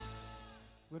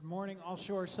Good morning, All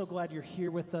Shore. So glad you're here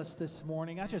with us this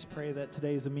morning. I just pray that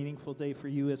today is a meaningful day for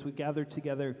you as we gather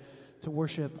together to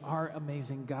worship our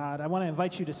amazing God. I want to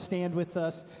invite you to stand with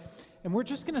us, and we're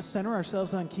just going to center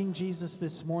ourselves on King Jesus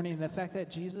this morning, the fact that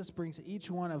Jesus brings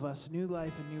each one of us new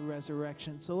life and new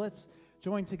resurrection. So let's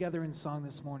join together in song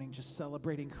this morning, just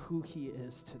celebrating who he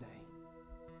is today.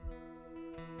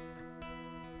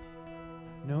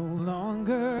 No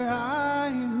longer I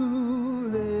who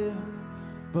live,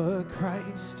 but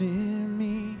Christ in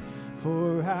me,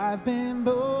 for I've been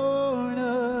born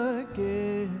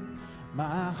again.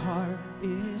 My heart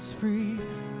is free,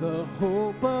 the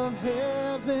hope of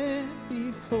heaven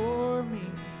before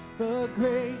me, the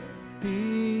grave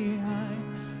behind.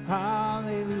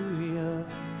 Hallelujah,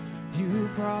 you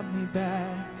brought me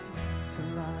back to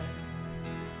life.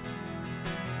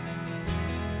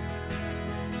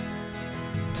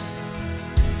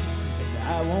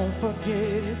 I won't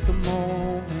forget the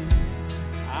moment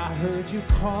I heard you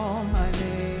call my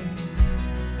name,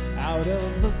 out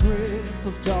of the grip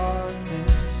of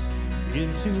darkness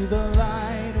into the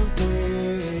light of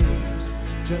grace.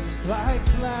 Just like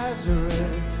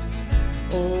Lazarus,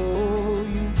 oh,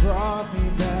 you brought me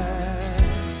back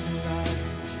to life.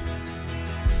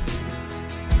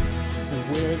 And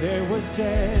where there was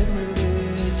dead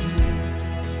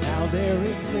religion, now there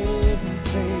is living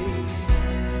faith.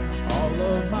 All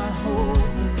of my hope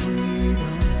and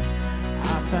freedom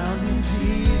I found in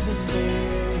Jesus'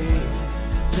 name.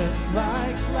 Just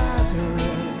like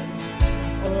Lazarus,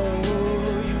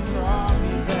 oh, you brought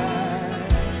me back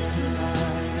to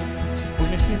life. We're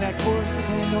going to sing that chorus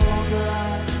again. No longer I,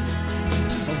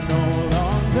 oh, no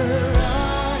longer I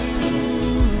who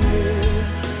live,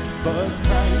 but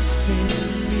Christ in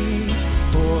me,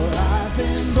 for I've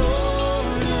been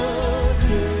born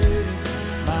again.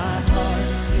 My heart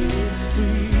is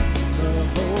free, the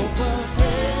hope of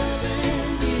heaven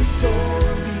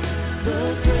before me, the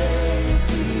grave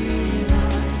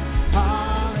behind.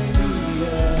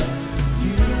 Hallelujah,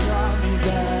 you brought me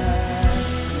back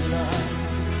to life.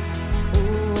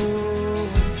 Oh,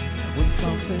 when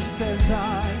something says I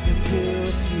am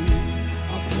guilty,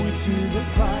 I'll point to the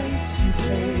price you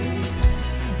paid.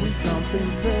 When something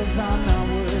says I'm not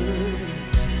worthy,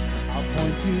 I'll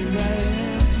point to that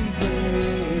empty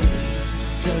grave.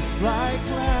 Just like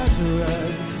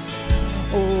Lazarus,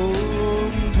 oh,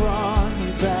 you brought me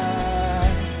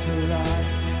back to life.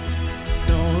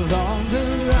 No longer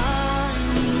I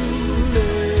who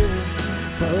live,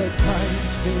 but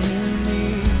Christ in me,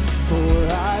 for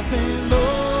I've been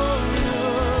born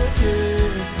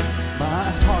again. My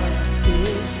heart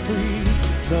is free,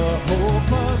 the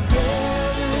hope of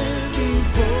heaven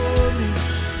before me,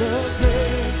 the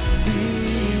grave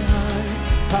behind.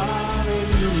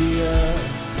 Hallelujah,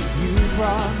 you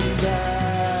brought me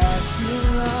back to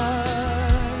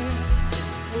life.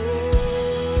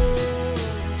 Oh,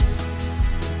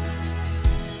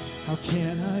 how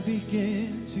can I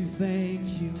begin to thank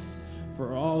you for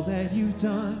all that you've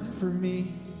done for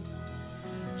me?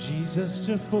 Jesus,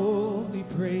 to fully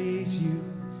praise you,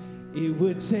 it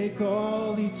would take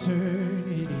all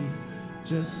eternity.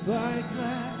 Just like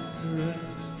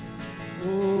Lazarus,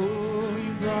 oh,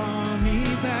 you brought me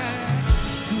back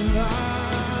to life.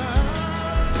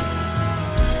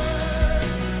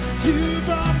 You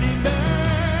brought me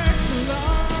back to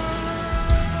life.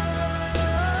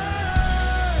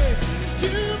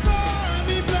 You brought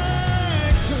me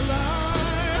back to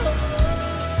life.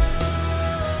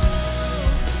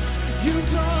 You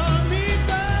brought me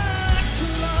back to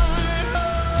life.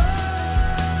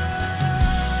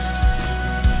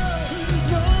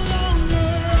 No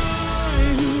longer I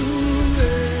who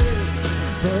live,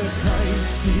 but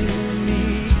Christ in me,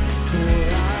 for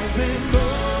I've been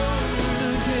born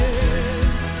again.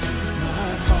 My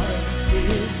heart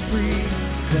is free,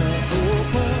 the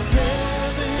hope of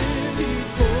heaven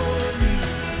before me,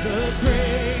 the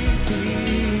grave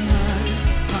behind.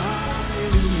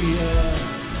 Hallelujah,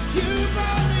 you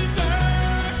brought me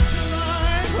back to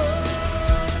life. Oh,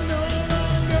 no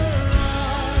longer I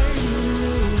who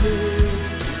live,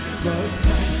 but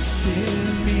Christ in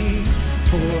me,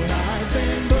 for I've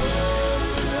been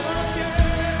born again.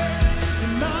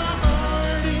 And my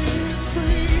heart is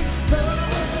free, the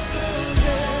hope of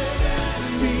heaven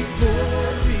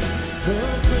before me, the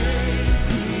grave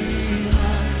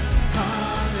behind.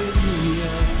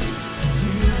 Hallelujah,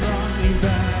 you brought me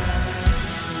back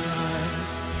to life.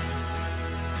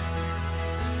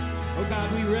 Oh God,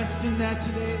 we rest in that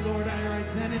today, Lord, our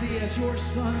identity as your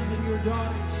sons and your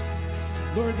daughters.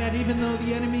 Lord, that even though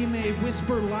the enemy may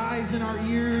whisper lies in our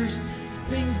ears,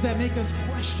 things that make us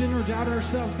question or doubt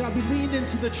ourselves, God, we lean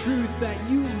into the truth that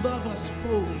you love us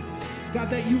fully, God,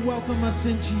 that you welcome us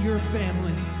into your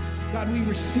family. God, we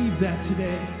receive that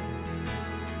today.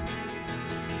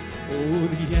 Oh,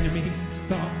 the enemy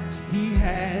thought he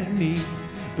had me,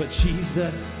 but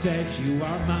Jesus said you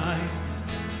are mine.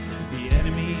 The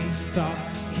enemy thought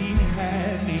he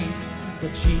had me,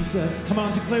 but Jesus, come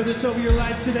on, declare this over your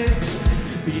life today.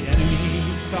 The enemy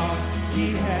thought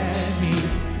he had me,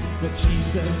 but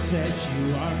Jesus said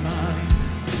you are mine.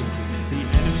 The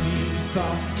enemy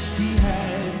thought he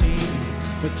had me,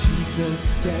 but Jesus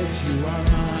said you are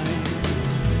mine.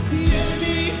 The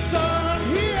enemy thought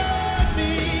he had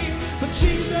me, but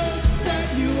Jesus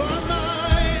said you are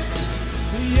mine.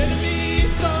 The enemy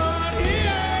thought he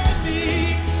had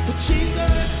me, but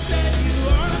Jesus said you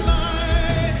are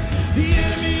mine. The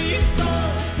enemy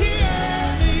thought he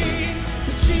had me,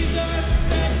 but Jesus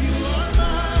said you are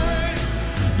mine.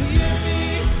 The enemy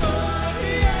thought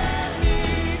he had me,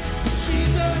 but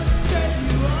Jesus said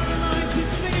you are mine. Keep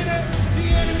singing it. The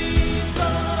enemy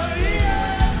thought he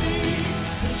had me,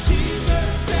 but Jesus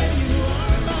said you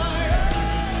are mine.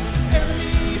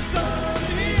 Enemy thought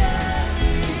he had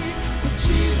me, but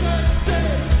Jesus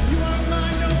said you are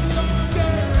mine. No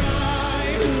longer I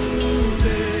who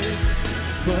live,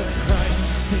 but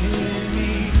Christ in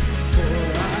me. For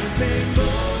I've been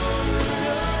born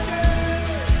again,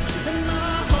 and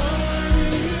my heart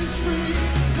is free.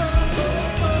 The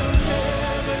hope of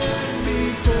heaven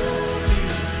before me,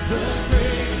 the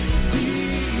grave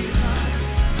behind.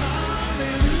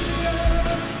 Hallelujah,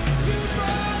 you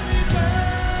brought me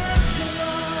back to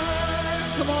life.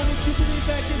 Come on, if you believe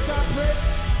that, give God praise.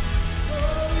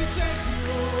 Oh, we thank you,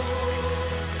 Lord.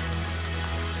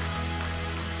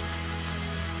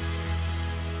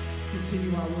 Let's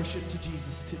continue our worship to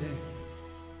Jesus today.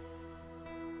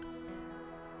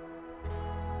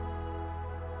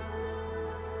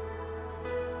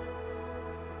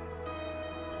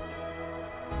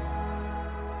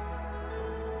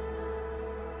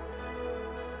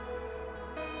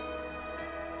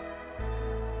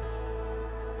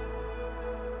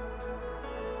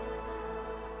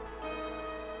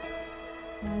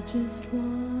 I just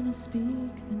want to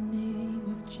speak the name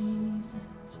of Jesus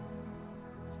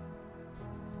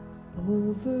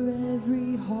over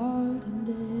every heart and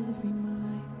every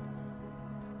mind,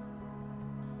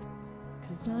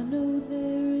 'cause I know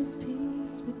there is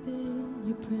peace within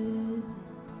your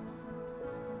presence.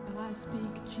 I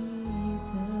speak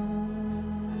Jesus.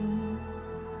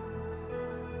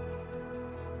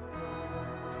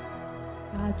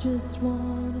 I just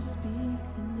want to speak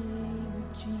the name of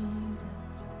Jesus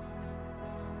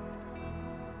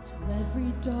till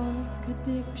every dark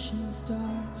addiction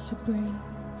starts to break,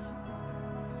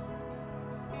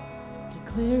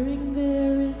 declaring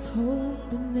there is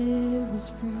hope and there is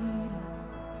freedom.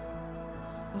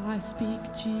 I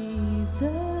speak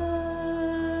Jesus,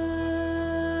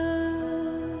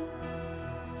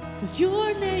 'cause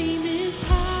your name is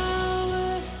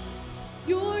power,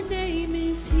 your name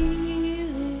is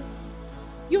healing,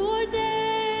 your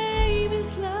name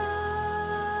is love.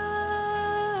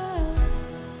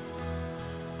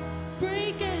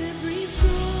 Break every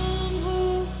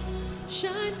stronghold,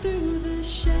 shine through the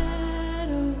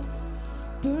shadows,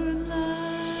 burn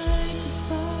like a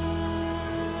fire.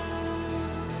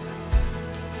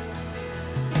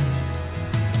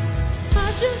 I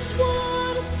just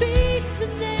want to speak the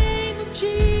name of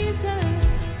Jesus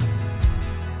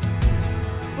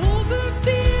over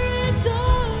fear and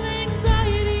all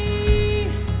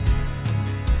anxiety,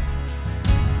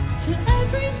 to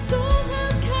every soul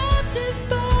held captive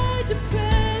by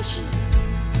depression.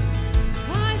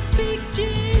 I speak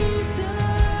Jesus.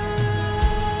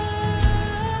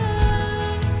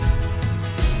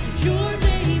 'Cause your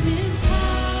name is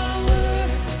power,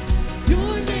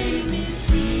 your name is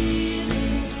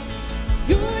healing,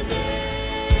 your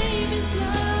name is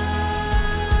life.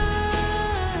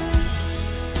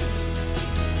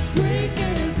 Break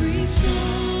every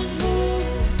stronghold,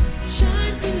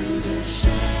 shine through the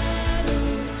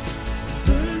shadows,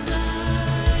 burn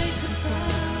like a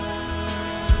fire.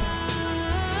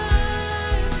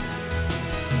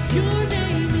 'Cause your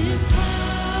name is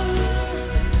power,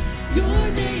 your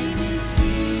name is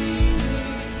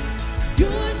healing,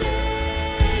 your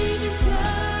name is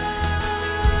life.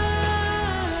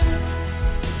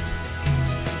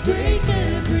 Break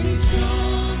every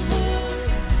stronghold,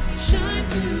 shine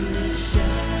through the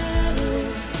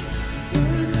shadows,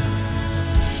 burn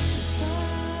like a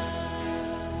fire.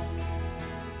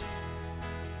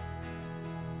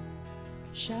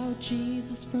 Shout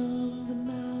Jesus from the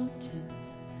mountains,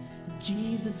 and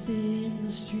Jesus in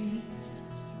the streets,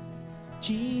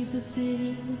 Jesus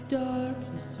in the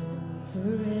darkness over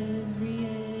every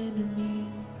enemy.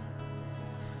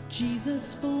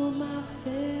 Jesus, for my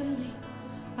family,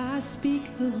 I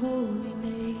speak the holy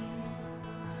name.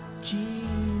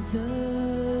 Jesus.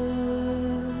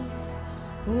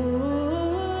 Oh,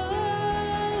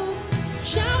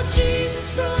 shout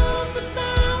Jesus from the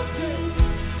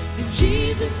mountains, and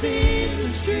Jesus in the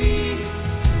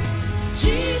streets,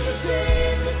 Jesus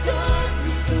in the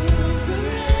darkness over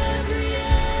every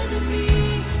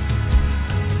enemy.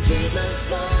 Jesus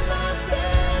for my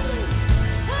family,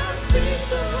 I speak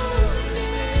the holy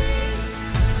name.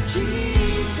 Jesus.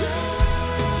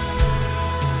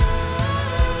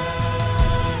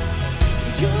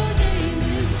 Your name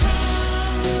is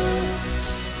power.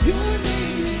 Your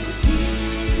name is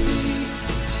healing.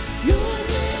 Your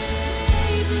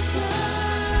name is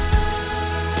life.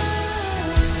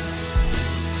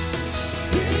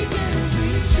 Break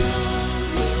every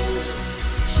stronghold.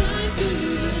 Shine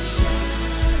through the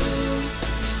shadow.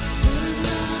 Burn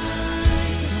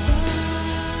like fire.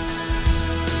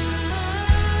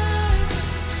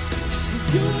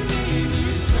 Your name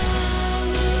is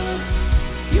power.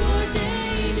 Your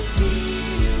name is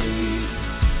healing.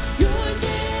 Your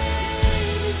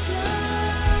name is life.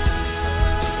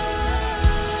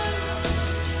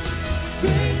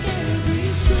 Break every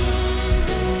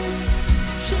stronghold.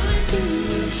 Shine through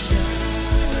the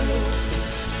shadow.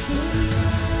 Burn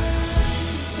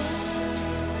like fire.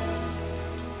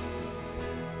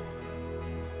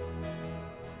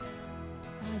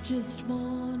 I just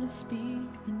want to speak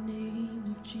the name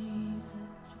of Jesus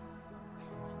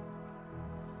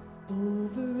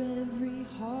over every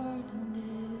heart and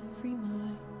every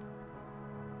mind.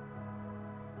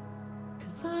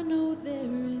 'Cause I know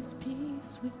there is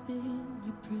peace within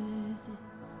your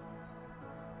presence.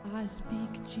 I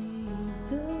speak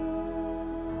Jesus.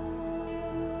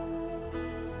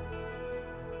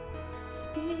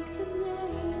 Speak the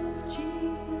name of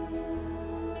Jesus.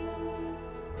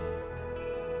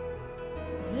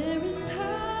 There is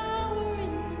power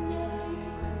in the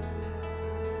name.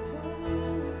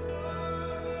 Oh,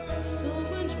 so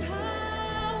much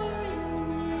power in the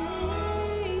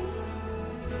name.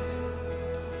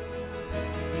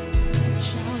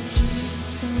 Shout Jesus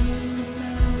from the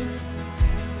mountains,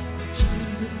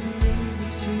 Jesus in the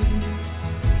streets,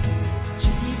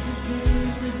 Jesus in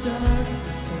the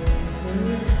darkness over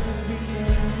every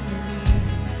enemy.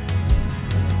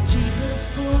 Jesus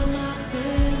for my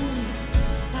family,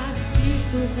 I speak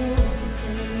the holy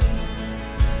name.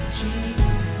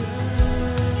 Jesus.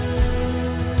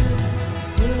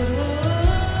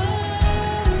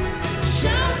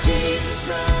 Shout Jesus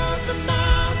from the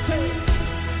mountains,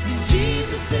 and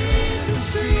Jesus in the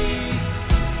streets,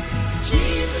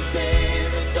 Jesus in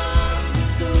the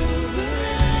darkness over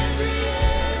every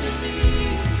enemy.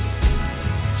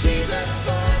 Jesus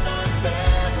for my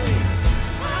family,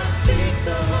 I speak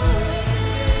the holy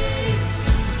name.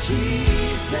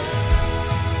 Jesus.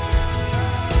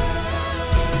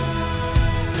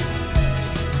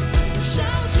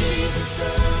 Shout Jesus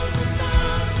from the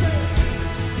mountains,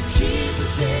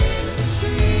 Jesus in the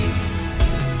streets,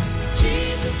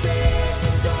 Jesus in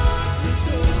the darkness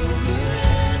over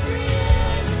every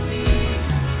enemy.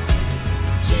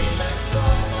 Jesus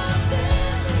for my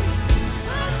family,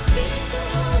 I speak the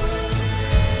holy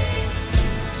name.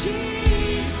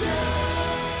 Jesus.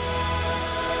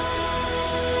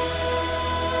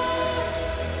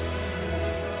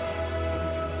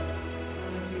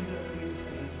 Lord Jesus, we just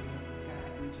thank you. God,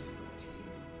 we just look to you.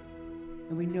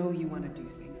 And we know you want to do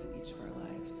things in each of our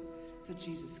lives. So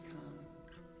Jesus, come.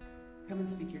 Come and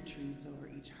speak your truths over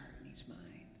each heart and each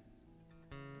mind.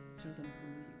 Show them who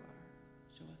you are.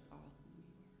 Show us all who you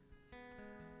are.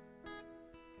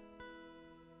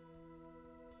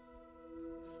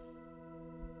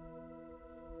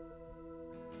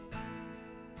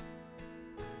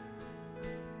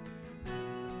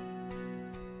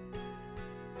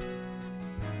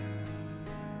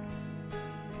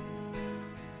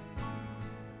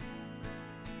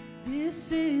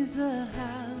 This is a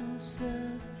house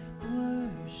of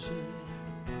worship.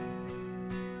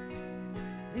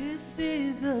 This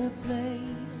is a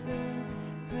place of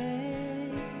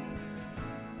praise,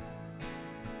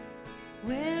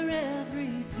 where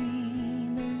every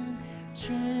demon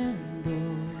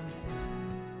trembles,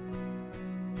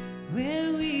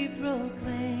 where we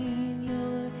proclaim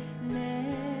your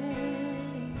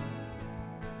name.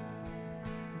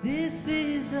 This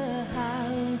is a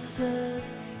house of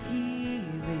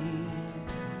healing.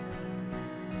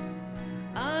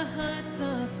 Our hearts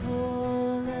are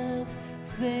full of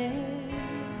faith.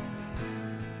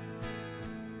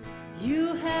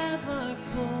 You have our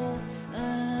full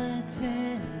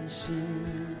attention.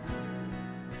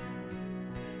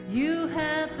 You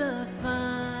have the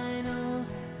final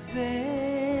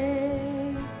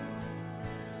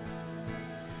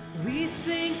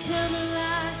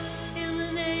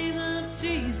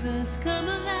Jesus, come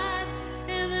alive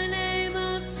in the name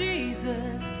of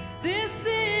Jesus. This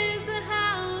is a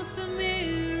house of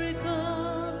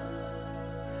miracles.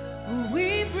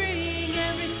 We bring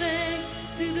everything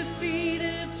to the feet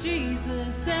of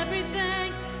Jesus,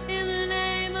 everything in the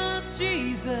name of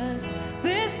Jesus.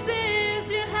 This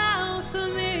is your house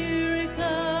of miracles.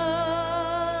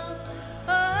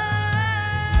 Oh,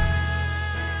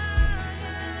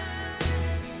 yeah.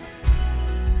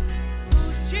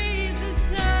 Oh, Jesus,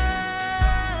 come.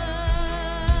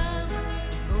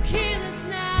 Oh, heal us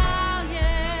now,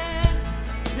 yeah.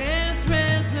 There's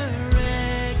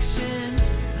resurrection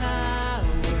power.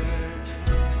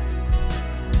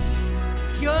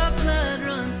 Your blood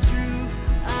runs through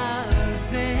our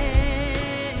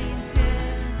veins,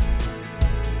 yes.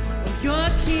 Oh, your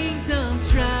kingdom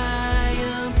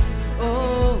triumphs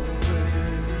over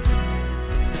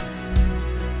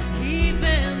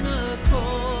even the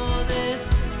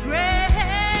coldest grave.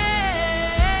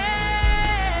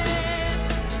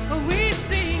 Oh, we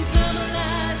sing, come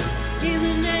alive in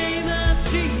the name of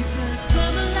Jesus.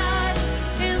 Come alive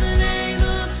in the name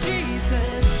of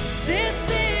Jesus. This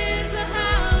is the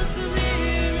house of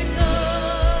miracles.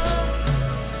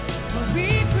 Oh,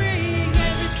 we bring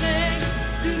everything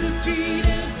to the feet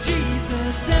of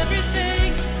Jesus.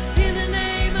 Everything in the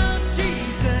name of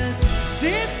Jesus.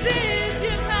 This is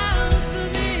your house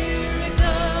of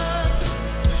miracles.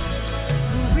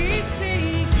 We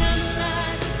sing, come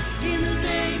alive in the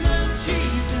name of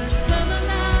Jesus. Come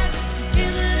alive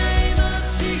in the name of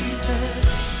Jesus.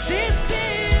 This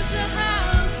is the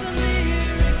house of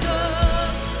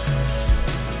miracles.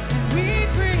 We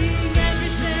bring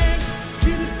everything to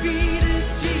the feet of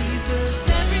Jesus.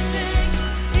 Everything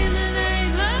in the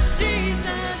name of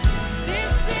Jesus.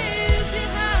 This is your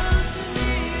house of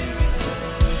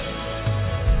miracles.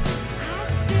 I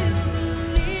still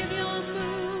believe you're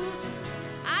moving.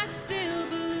 I still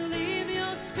believe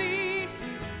you're speaking.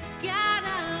 God,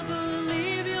 I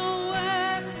believe you're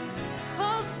working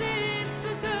all things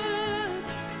for good.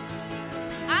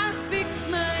 I fix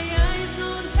my eyes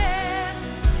on heaven.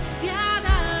 God,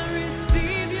 I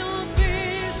receive your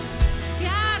vision.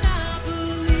 God, I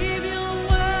believe your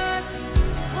word.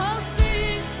 All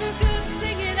things for good,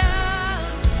 sing it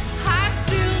out. I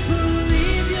still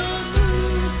believe you're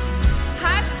moving. I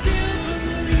still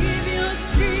believe you're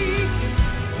speaking.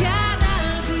 God, I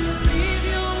believe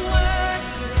your word.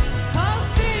 All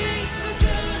things for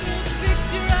good, fix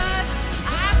your eyes. I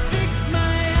fix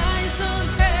my eyes on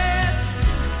heaven.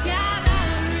 God, I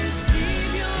receive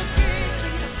your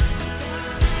vision.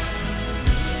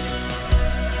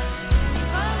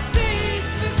 All things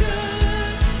for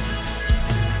good.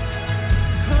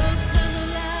 Oh, come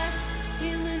alive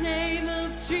in the name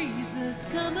of Jesus.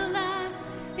 Come alive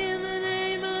in the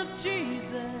name of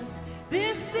Jesus.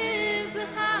 This is the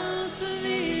house of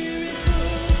miracles.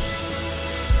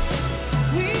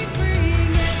 We bring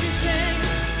everything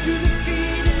to the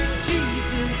feet of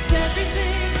Jesus.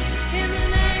 Everything in the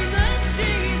name of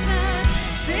Jesus.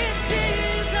 This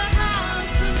is the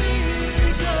house of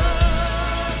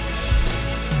miracles.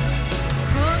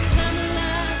 Oh, come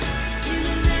alive in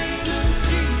the name of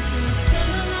Jesus.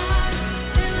 Come alive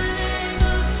in the name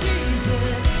of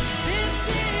Jesus. This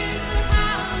is the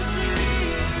house of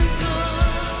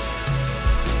miracles.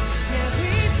 Yeah,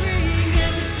 we bring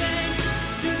everything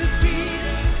to the feet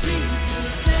of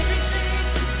Jesus. Everything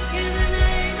in the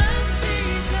name of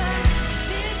Jesus.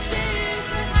 This is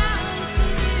the house of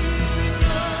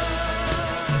miracles.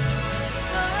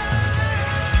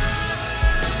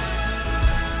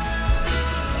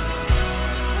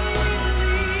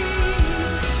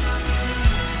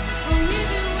 Oh,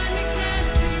 even when we can't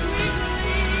see, we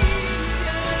believe.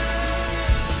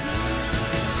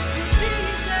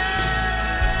 Jesus,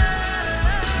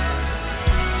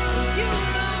 you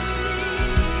know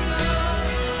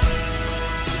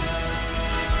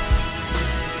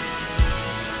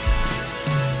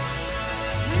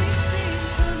we sing,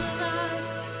 come alive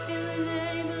in the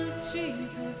name of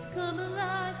Jesus. Come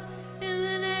alive in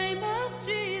the name of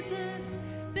Jesus.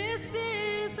 This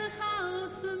is a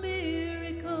house of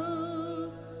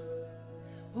miracles.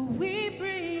 We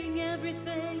bring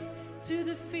everything to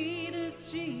the feet of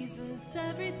Jesus.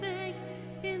 Everything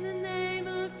in the name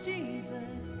of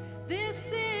Jesus.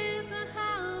 This is a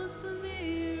house of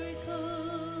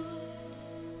miracles.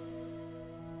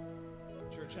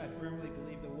 Church, I firmly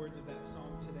believe the words of that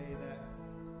song today, that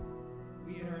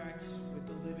we interact with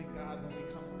the living God when we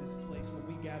come to this place, when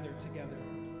we gather together.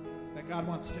 That God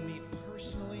wants to meet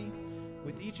personally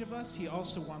with each of us. He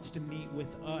also wants to meet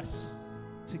with us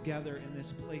together in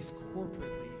this place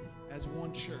corporately as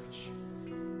one church.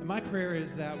 And my prayer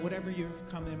is that whatever you've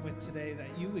come in with today,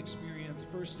 that you experience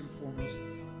first and foremost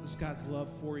is God's love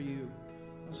for you.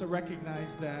 Also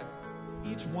recognize that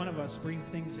each one of us bring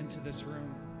things into this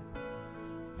room.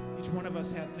 Each one of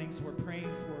us have things we're praying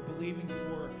for, believing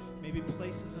for, maybe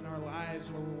places in our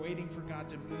lives where we're waiting for God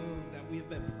to move, that we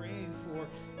have been praying for.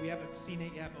 We haven't seen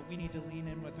it yet, but we need to lean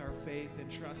in with our faith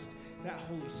and trust that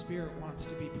Holy Spirit wants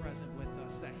to be present with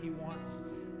us, that He wants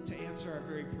to answer our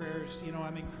very prayers. You know,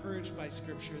 I'm encouraged by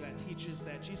Scripture that teaches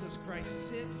that Jesus Christ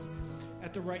sits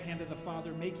at the right hand of the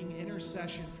Father, making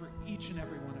intercession for each and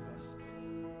every one of us.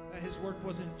 That His work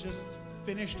wasn't just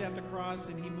finished at the cross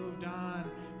and He moved on,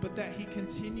 but that He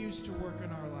continues to work in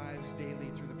our lives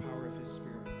daily through the power of His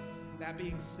Spirit. That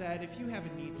being said, if you have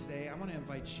a need today, I want to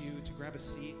invite you to grab a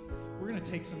seat. We're going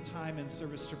to take some time in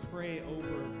service to pray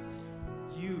over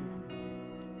you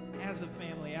as a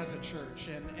family, as a church.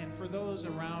 And for those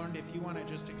around, if you want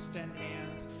to just extend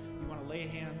hands, you want to lay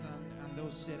hands on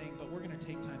those sitting, but we're going to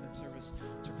take time in service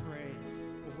to pray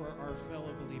over our fellow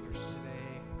believers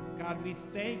today. God, we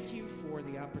thank you for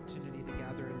the opportunity to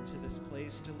gather into this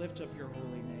place, to lift up your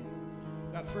holy name.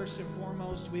 God, first and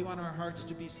foremost, we want our hearts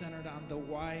to be centered on the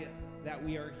why that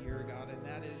we are here, God, and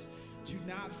that is to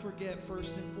not forget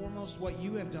first and foremost what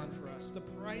you have done for us, the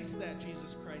price that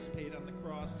Jesus Christ paid on the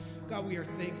cross. God, we are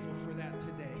thankful for that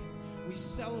today. We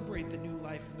celebrate the new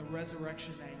life and the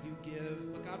resurrection that you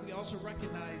give, but God, we also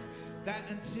recognize that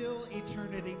until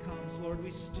eternity comes, Lord, we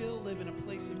still live in a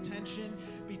place of tension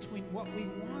between what we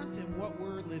want and what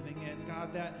we're living in.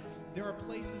 God, that there are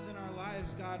places in our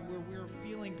lives, God, where we're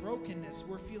feeling brokenness,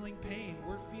 we're feeling pain,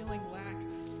 we're feeling lack.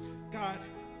 God,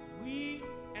 we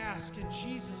ask in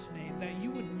Jesus' name that you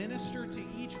would minister to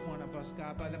each one of us,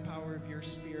 God, by the power of your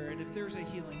Spirit. If there's a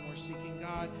healing we're seeking,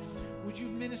 God, would you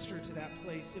minister to that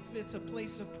place? If it's a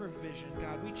place of provision,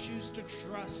 God, we choose to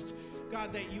trust,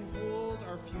 God, that you hold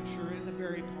our future in the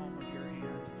very palm of your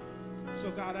hand.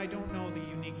 So, God, I don't know the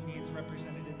unique needs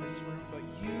represented in this room, but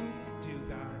you do,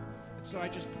 God. And so I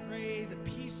just pray the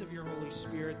peace of your Holy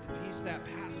Spirit, the peace that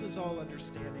passes all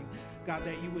understanding, God,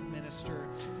 that you would minister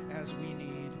as we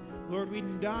need. Lord, we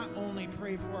not only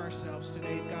pray for ourselves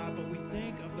today, God, but we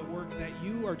think of the work that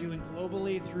you are doing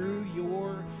globally through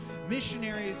your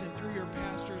missionaries and through your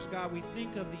pastors. God, we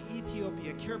think of the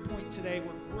Ethiopia Care Point today.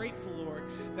 We're grateful, Lord,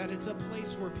 that it's a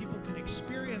place where people can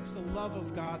experience the love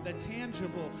of God, the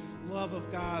tangible love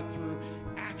of God through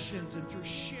actions and through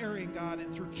sharing, God,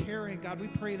 and through caring. God, we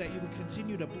pray that you would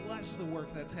continue to bless the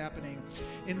work that's happening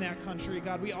in that country.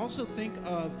 God, we also think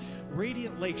of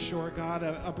Radiant Lakeshore, God,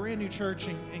 a brand new church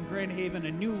in Grand Haven,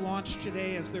 a new launch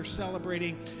today as they're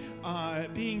celebrating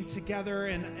being together,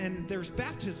 and there's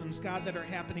baptisms, God, that are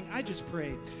happening. I just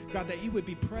pray, God, that you would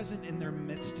be present in their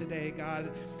midst today,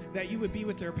 God, that you would be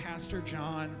with their pastor,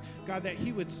 John, God, that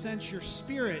he would sense your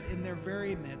Spirit in their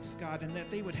very midst, God, and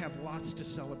that they would have lots to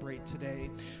celebrate today.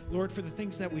 Lord, for the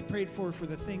things that we prayed for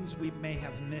the things we may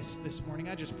have missed this morning,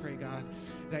 I just pray, God,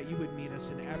 that you would meet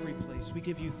us in every place. We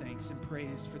give you thanks and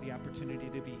praise for the opportunity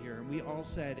to be here. And we all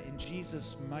said, in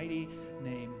Jesus' mighty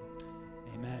name,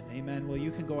 amen. Amen. Well,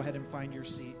 you can go ahead and find your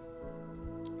seat.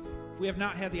 If we have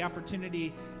not had the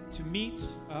opportunity to meet,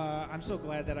 I'm so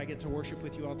glad that I get to worship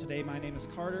with you all today. My name is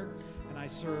Carter, and I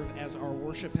serve as our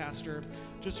worship pastor,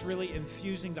 just really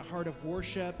infusing the heart of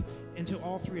worship into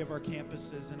all three of our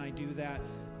campuses, and I do that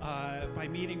by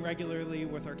meeting regularly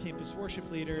with our campus worship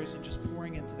leaders and just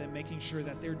pouring into them, making sure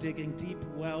that they're digging deep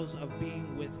wells of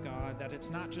being with God, that it's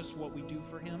not just what we do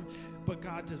for Him, but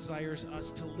God desires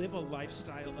us to live a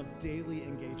lifestyle of daily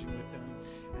engaging with Him,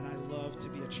 and I love to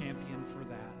be a champion for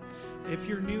that. If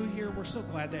you're new here, we're so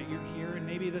glad that you're here, and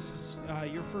maybe this is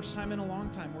your first time in a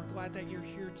long time. We're glad that you're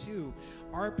here too.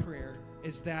 Our prayer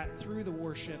is that through the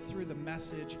worship, through the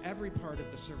message, every part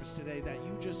of the service today, that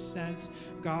you just sense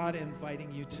God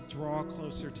inviting you to draw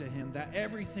closer to Him, that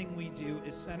everything we do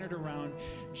is centered around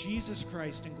Jesus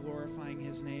Christ and glorifying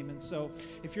His name. And so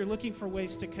if you're looking for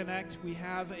ways to connect, we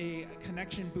have a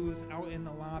connection booth out in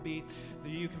the lobby that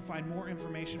you can find more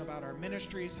information about our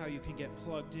ministries, how you can get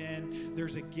plugged in.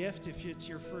 There's a gift if it's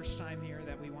your first time here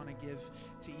that we want to give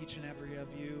to each and every of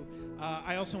you.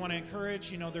 I also want to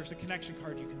encourage, there's a connection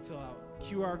card you can fill out.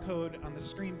 QR code on the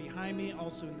screen behind me,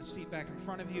 also in the seat back in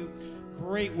front of you.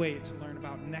 Great way to learn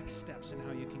about next steps and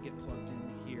how you can get plugged in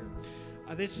here.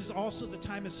 This is also the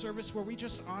time of service where we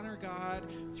just honor God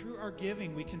through our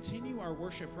giving. We continue our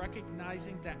worship,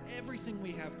 recognizing that everything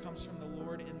we have comes from the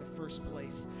Lord in the first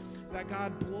place, that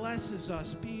God blesses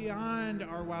us beyond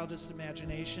our wildest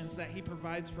imaginations, that He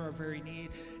provides for our very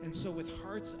need. And so with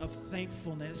hearts of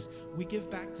thankfulness, we give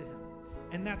back to Him.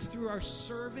 And that's through our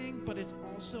serving, but it's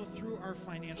also through our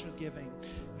financial giving.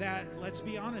 That, let's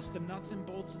be honest, the nuts and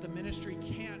bolts of the ministry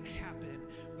can't happen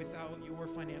without your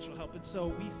financial help. And so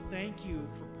we thank you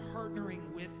for partnering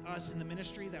with us in the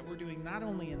ministry that we're doing not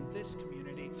only in this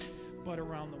community, but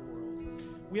around the world.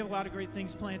 We have a lot of great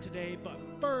things planned today, but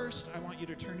first, I want you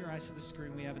to turn your eyes to the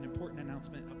screen. We have an important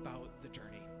announcement about the journey.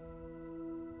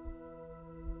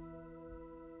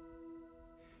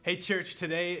 Hey church,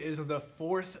 today is the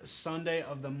 4th Sunday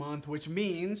of the month, which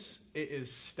means it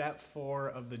is step 4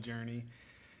 of the journey.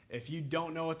 If you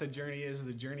don't know what the journey is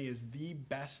the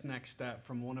best next step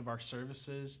from one of our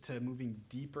services to moving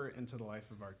deeper into the life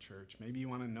of our church. Maybe you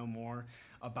want to know more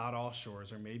about All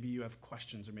Shores, or maybe you have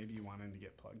questions, or maybe you want to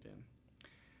get plugged in.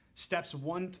 Steps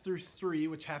 1 through 3,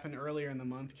 which happened earlier in the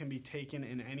month, can be taken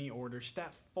in any order.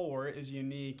 Step 4 is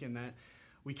unique in that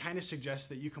we kind of suggest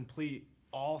that you complete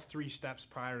all 3 steps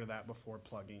prior to that before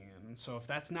plugging in. And so if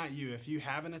that's not you, if you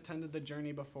haven't attended the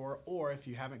journey before, or if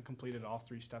you haven't completed all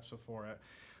 3 steps before it,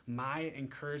 my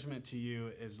encouragement to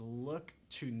you is look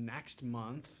to next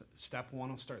month. Step 1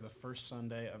 will start the first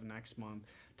Sunday of next month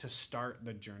to start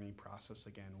the journey process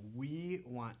again. We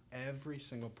want every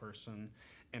single person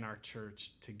in our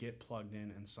church to get plugged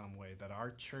in some way, that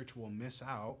our church will miss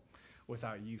out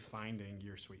without you finding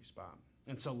your sweet spot.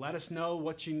 And so let us know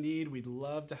what you need. We'd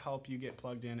love to help you get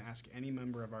plugged in. Ask any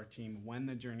member of our team when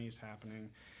the journey is happening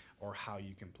or how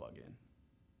you can plug in.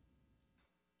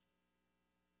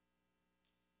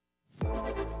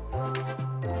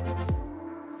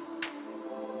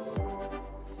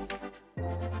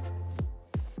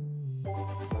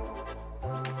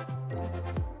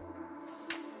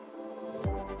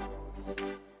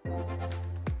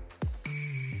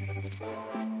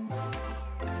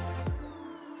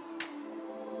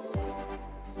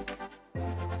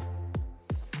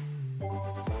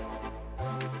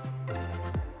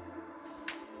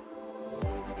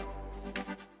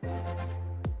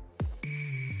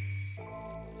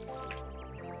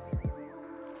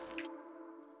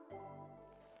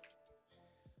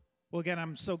 Well, again,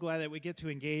 I'm so glad that we get to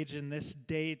engage in this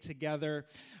day together.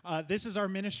 This is our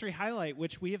ministry highlight,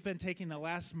 which we have been taking the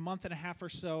last month and a half or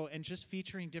so and just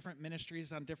featuring different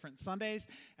ministries on different Sundays.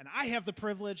 And I have the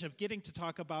privilege of getting to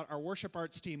talk about our worship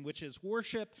arts team, which is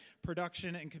worship,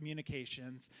 production, and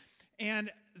communications. And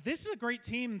this is a great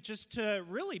team just to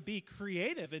really be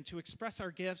creative and to express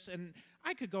our gifts. And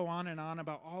I could go on and on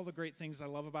about all the great things I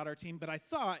love about our team, but I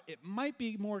thought it might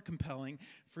be more compelling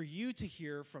for you to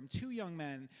hear from 2 young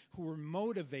men who were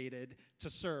motivated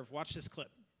to serve. Watch this clip.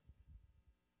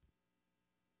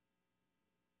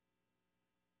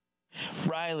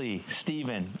 Riley,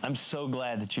 Steven, I'm so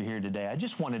glad that you're here today. I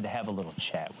just wanted to have a little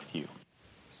chat with you.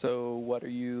 So what, are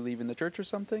you leaving the church or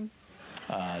something?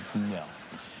 No.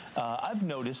 I've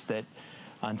noticed that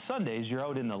on Sundays you're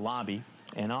out in the lobby,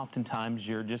 and oftentimes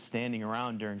you're just standing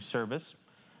around during service.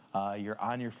 You're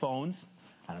on your phones,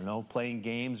 I don't know, playing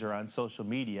games or on social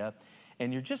media,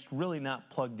 and you're just really not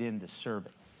plugged into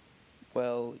serving.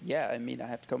 Well, yeah, I mean, I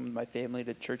have to come with my family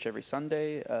to church every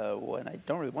Sunday when I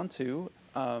don't really want to.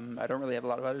 I don't really have a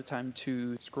lot of other time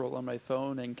to scroll on my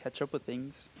phone and catch up with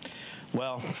things.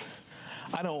 Well,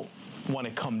 I don't want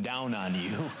to come down on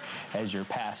you as your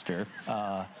pastor.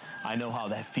 I know how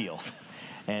that feels,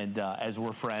 and as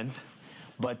we're friends.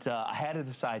 But I had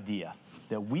this idea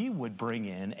that we would bring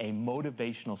in a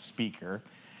motivational speaker,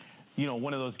 you know,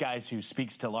 one of those guys who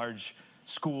speaks to large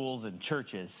schools and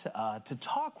churches, to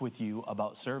talk with you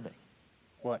about serving.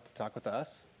 What, to talk with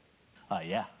us?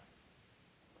 Yeah.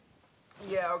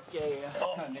 Yeah, okay.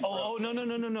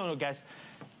 No, guys.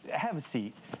 Have a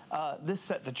seat. This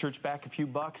set the church back a few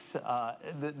bucks.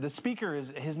 The speaker,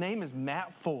 his name is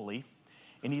Matt Foley,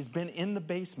 and he's been in the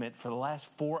basement for the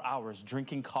last 4 hours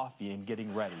drinking coffee and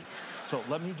getting ready. So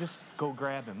let me just go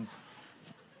grab him.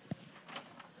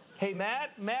 Hey,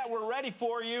 Matt, we're ready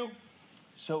for you.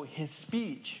 So his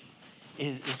speech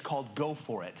is called Go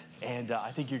For It, and I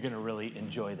think you're going to really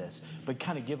enjoy this, but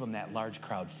kind of give him that large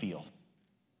crowd feel.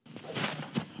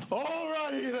 All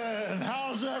righty then,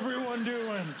 how's everyone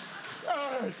doing?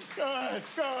 Good.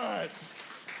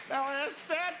 Now, as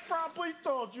Thad probably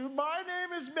told you, my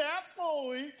name is Matt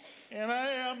Foley, and I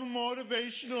am a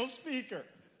motivational speaker.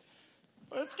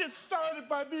 Let's get started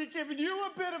by me giving you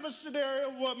a bit of a scenario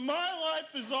of what my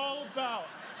life is all about.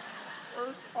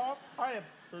 First off, I am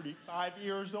 35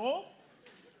 years old,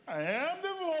 I am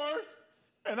divorced,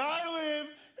 and I live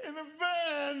in a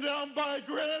van down by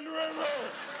Grand River.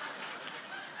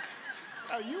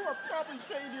 Now, you are probably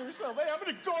saying to yourself, hey, I'm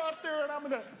going to go out there and I'm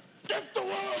going to get the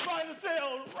world by the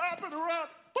tail, wrap it around,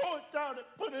 pull it down, and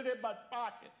put it in my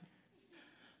pocket.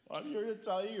 I'm here to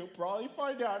tell you, you'll probably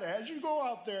find out as you go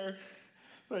out there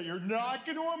that you're not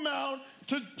going to amount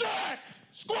to jack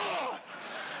squat.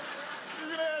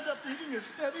 You're going to end up eating a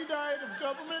steady diet of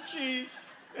government cheese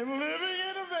and living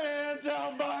in a van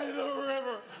down by the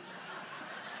river.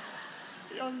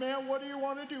 Young man, what do you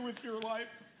want to do with your life?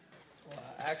 Well,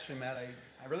 actually, Matt,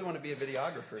 I really want to be a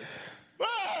videographer.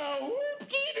 Wow,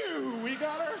 whoop-de-doo, we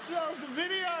got ourselves a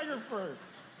videographer.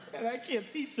 And I can't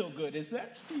see so good. Is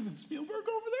that Steven Spielberg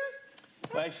over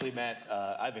there? Well, actually, Matt,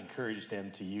 I've encouraged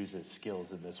him to use his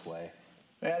skills in this way.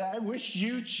 And I wish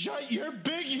you'd shut your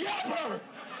big yapper!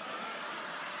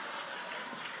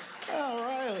 Oh,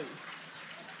 Riley,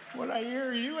 what I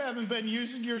hear, you haven't been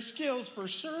using your skills for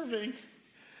serving,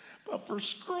 but for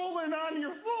scrolling on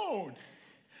your phone.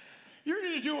 You're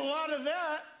going to do a lot of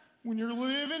that when you're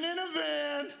living in a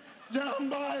van down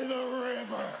by the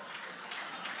river.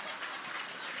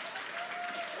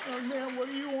 Oh, man, what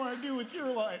do you want to do with your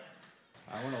life?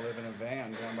 I want to live in a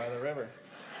van down by the river.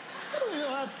 Well, you'll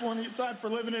have plenty of time for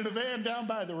living in a van down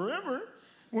by the river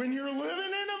when you're living in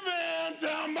a van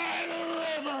down by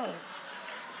the river.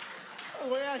 The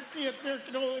way I see it, there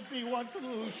can only be one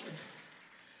solution.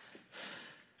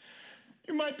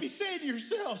 You might be saying to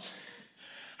yourselves,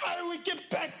 how do we get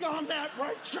back on that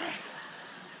right track?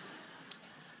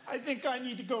 I think I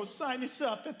need to go sign us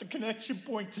up at the Connection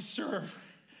Point to serve.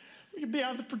 We can be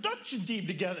on the production team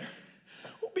together.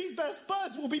 We'll be best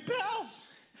buds. We'll be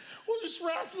pals. We'll just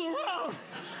wrestle around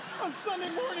on Sunday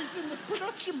mornings in this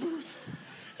production booth.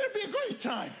 It'll be a great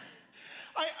time.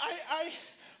 I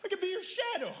can be your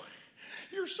shadow.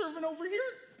 You're serving over here.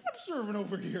 I'm serving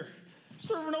over here.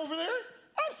 Serving over there.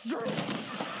 I'm serving.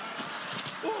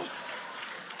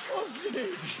 Oh, it's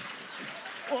daisy.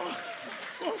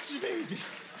 Oh, it's daisy.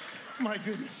 My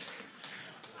goodness.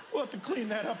 We'll have to clean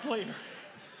that up later.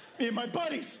 Me and my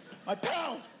buddies, my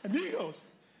pals, amigos,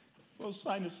 we'll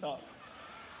sign us up.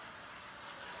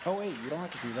 Oh, wait, you don't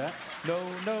have to do that.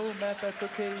 No, Matt, that's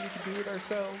okay. We can do it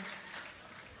ourselves.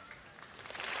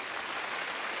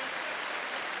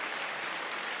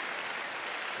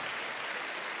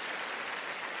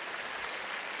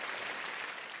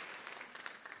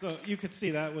 So you could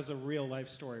see that was a real life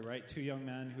story, right? Two young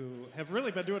men who have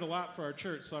really been doing a lot for our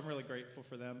church, so I'm really grateful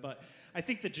for them. But I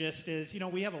think the gist is,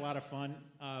 we have a lot of fun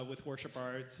with worship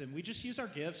arts, and we just use our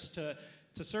gifts to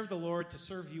serve the Lord, to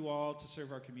serve you all, to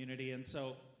serve our community. And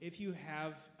so if you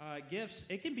have gifts,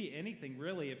 it can be anything,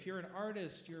 really. If you're an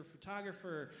artist, you're a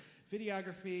photographer,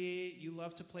 videography, you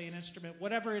love to play an instrument,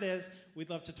 whatever it is, we'd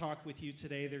love to talk with you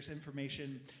today. There's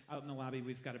information out in the lobby.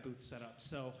 We've got a booth set up.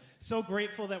 So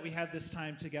grateful that we had this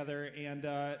time together, and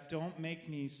don't make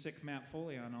me sick Matt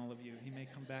Foley on all of you. He may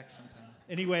come back sometime.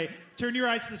 Anyway, turn your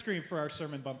eyes to the screen for our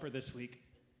sermon bumper this week.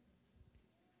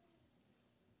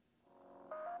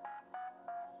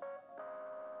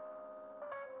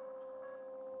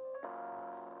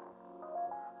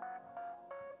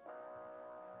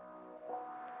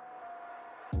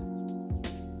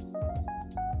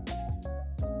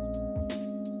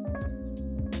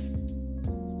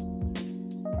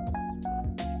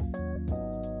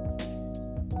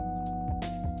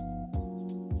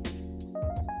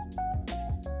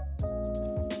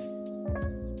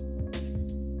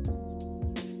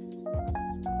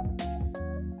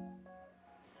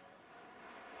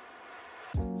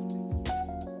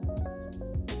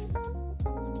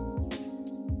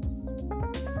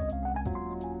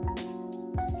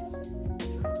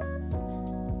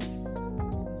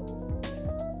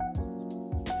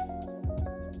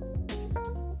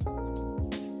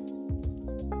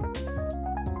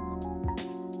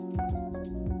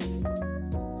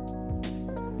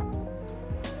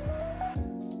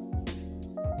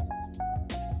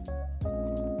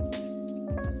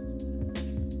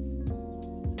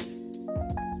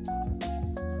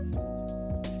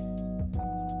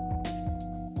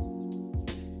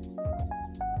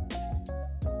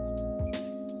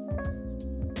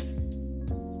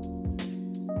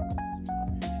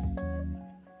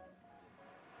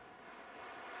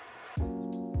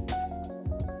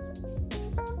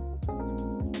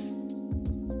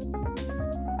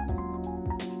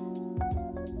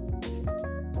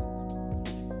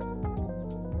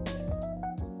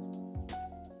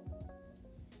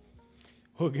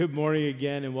 Well, good morning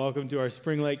again, and welcome to our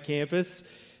Spring Lake campus.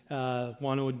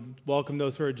 Want to welcome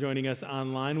those who are joining us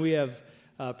online. We have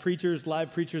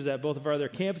live preachers at both of our other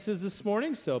campuses this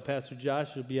morning. So Pastor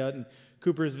Josh will be out in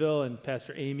Coopersville, and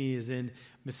Pastor Amy is in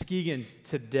Muskegon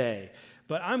today.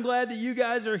 But I'm glad that you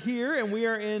guys are here, and we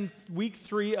are in week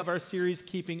 3 of our series,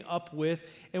 Keeping Up With.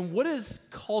 And what is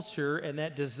culture and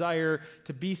that desire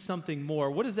to be something more?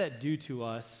 What does that do to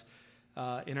us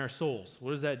in our souls?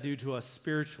 What does that do to us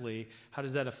spiritually? How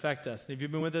does that affect us? And if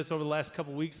you've been with us over the last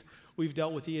couple weeks, we've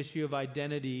dealt with the issue of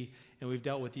identity and we've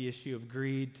dealt with the issue of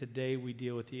greed. Today we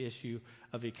deal with the issue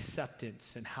of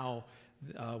acceptance and how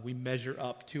we measure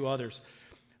up to others.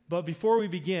 But before we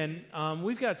begin,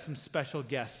 we've got some special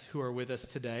guests who are with us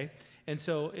today. And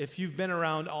so if you've been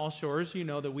around All Shores, you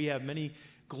know that we have many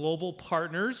global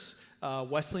partners,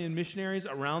 Wesleyan missionaries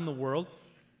around the world.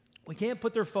 We can't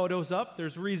put their photos up.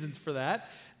 There's reasons for that.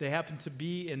 They happen to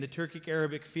be in the Turkic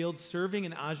Arabic field serving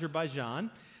in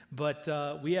Azerbaijan.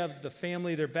 But we have the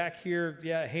family. They're back here.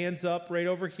 Yeah, hands up right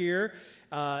over here.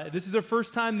 This is their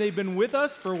first time they've been with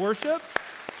us for worship.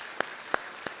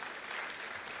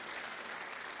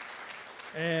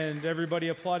 And everybody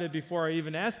applauded before I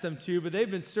even asked them to, but they've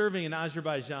been serving in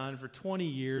Azerbaijan for 20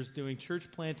 years doing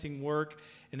church planting work,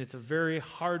 and it's a very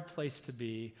hard place to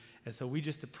be. And so we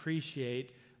just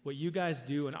appreciate what you guys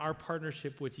do and our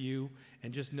partnership with you,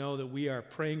 and just know that we are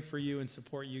praying for you and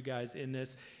support you guys in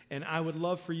this. And I would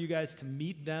love for you guys to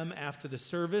meet them after the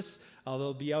service.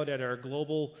 They'll be out at our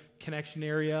Global Connection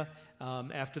area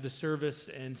after the service,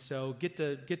 and so get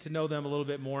to know them a little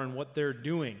bit more and what they're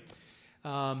doing.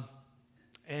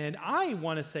 And I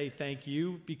want to say thank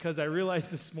you because I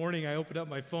realized this morning I opened up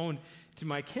my phone to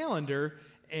my calendar,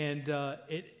 and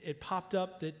it popped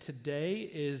up that today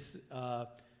is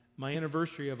my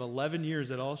anniversary of 11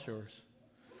 years at All Shores.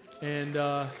 And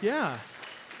yeah,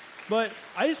 but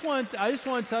I just want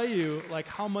to tell you like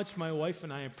how much my wife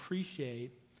and I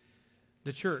appreciate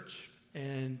the church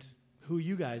and who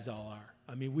you guys all are.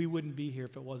 I mean, we wouldn't be here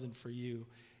if it wasn't for you,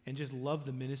 and just love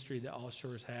the ministry that All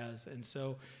Shores has. And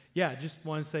so, yeah, just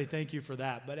want to say thank you for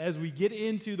that. But as we get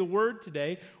into the Word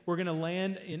today, we're going to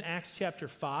land in Acts chapter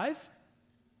 5.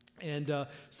 And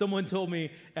someone told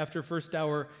me after first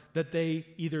hour that they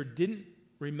either didn't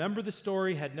remember the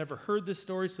story, had never heard the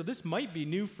story. So this might be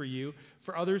new for you.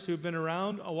 For others who have been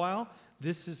around a while,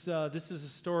 this is a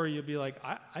story you'll be like,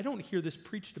 I don't hear this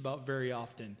preached about very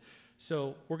often.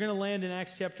 So we're going to land in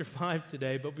Acts chapter 5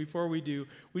 today, but before we do,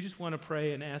 we just want to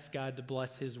pray and ask God to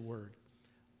bless His Word.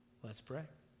 Let's pray.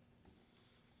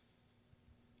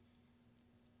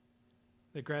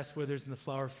 The grass withers and the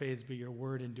flower fades, but your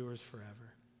word endures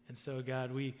forever. And so,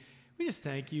 God, we just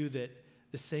thank you that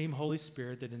the same Holy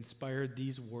Spirit that inspired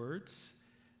these words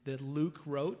that Luke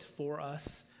wrote for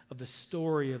us of the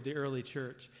story of the early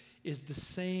church is the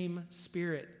same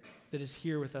Spirit that is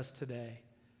here with us today,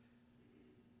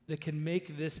 that can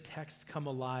make this text come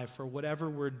alive for whatever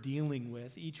we're dealing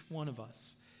with, each one of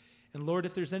us. And Lord,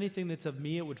 if there's anything that's of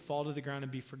me, it would fall to the ground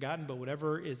and be forgotten, but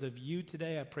whatever is of you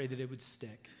today, I pray that it would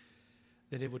stick,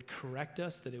 that it would correct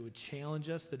us, that it would challenge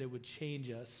us, that it would change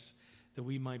us, that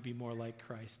we might be more like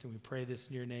Christ. And we pray this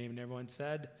in your name. And everyone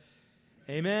said,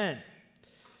 amen.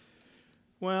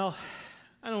 Well,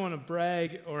 I don't want to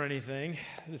brag or anything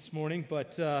this morning,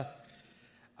 but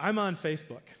I'm on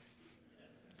Facebook.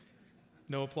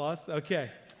 No applause? Okay.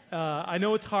 I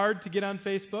know it's hard to get on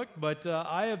Facebook, but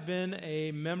I have been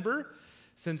a member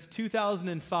since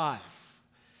 2005.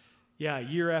 Yeah, a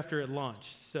year after it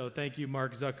launched. So thank you,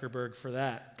 Mark Zuckerberg, for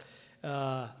that.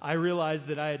 I realized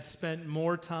that I had spent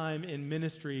more time in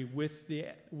ministry with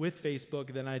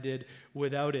Facebook than I did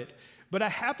without it. But I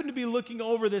happened to be looking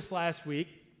over this last week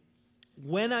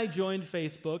when I joined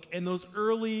Facebook in those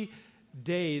early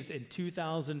days in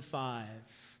 2005.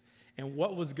 And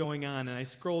what was going on. And I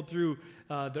scrolled through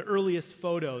the earliest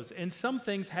photos, and some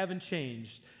things haven't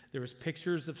changed. There was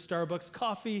pictures of Starbucks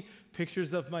coffee,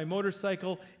 pictures of my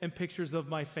motorcycle, and pictures of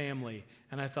my family.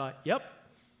 And I thought, yep,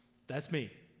 that's me.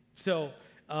 So,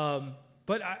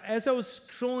 as I was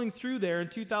scrolling through there in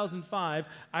 2005,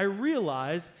 I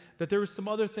realized that there were some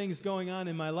other things going on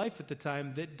in my life at the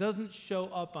time that doesn't show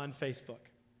up on Facebook.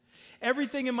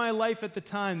 Everything in my life at the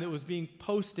time that was being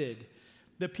posted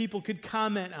that people could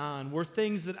comment on were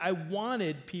things that I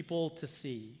wanted people to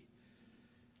see.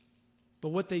 But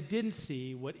what they didn't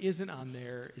see, what isn't on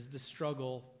there, is the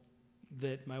struggle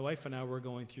that my wife and I were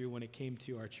going through when it came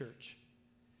to our church.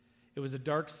 It was a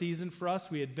dark season for us.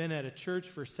 We had been at a church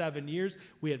for 7 years.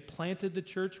 We had planted the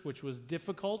church, which was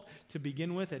difficult to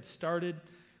begin with. It started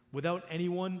without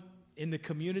anyone in the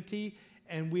community,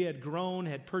 and we had grown,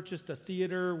 had purchased a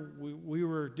theater. We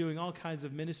were doing all kinds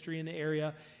of ministry in the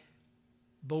area.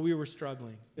 But we were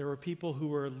struggling. There were people who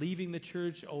were leaving the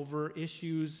church over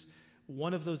issues.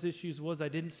 One of those issues was I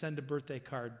didn't send a birthday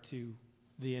card to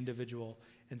the individual.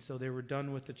 And so they were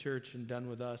done with the church and done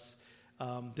with us.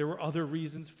 There were other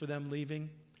reasons for them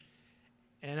leaving.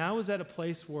 And I was at a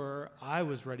place where I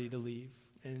was ready to leave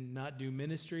and not do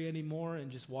ministry anymore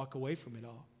and just walk away from it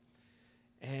all.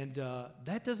 And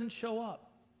that doesn't show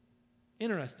up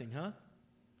Interesting, huh?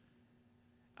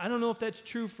 I don't know if that's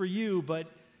true for you, but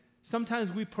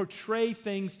sometimes we portray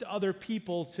things to other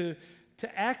people to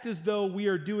act as though we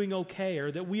are doing okay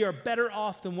or that we are better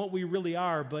off than what we really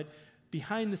are, but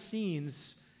behind the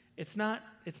scenes, it's not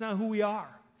who we are.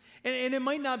 And it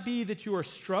might not be that you are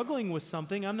struggling with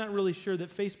something. I'm not really sure that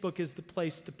Facebook is the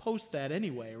place to post that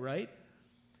anyway, right?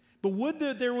 But would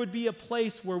there would be a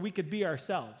place where we could be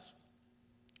ourselves,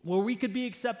 where we could be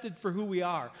accepted for who we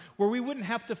are, where we wouldn't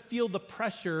have to feel the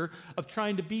pressure of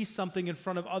trying to be something in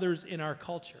front of others in our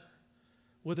culture?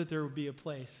 Would that there would be a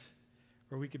place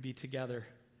where we could be together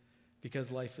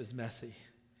because life is messy.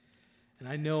 And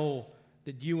I know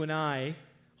that you and I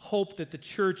hope that the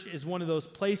church is one of those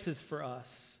places for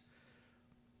us.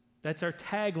 That's our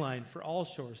tagline for All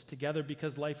Shores, together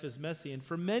because life is messy. And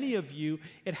for many of you,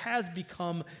 it has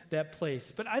become that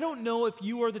place. But I don't know if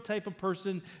you are the type of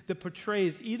person that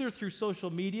portrays, either through social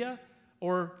media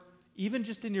or even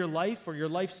just in your life or your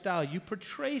lifestyle, you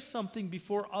portray something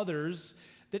before others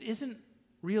that isn't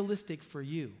realistic for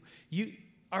you.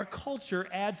 Our culture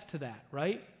adds to that,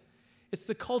 right? It's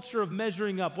the culture of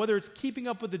measuring up, whether it's keeping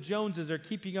up with the Joneses or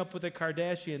keeping up with the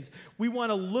Kardashians. We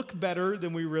want to look better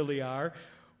than we really are.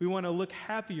 We want to look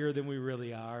happier than we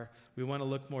really are. We want to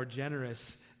look more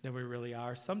generous than we really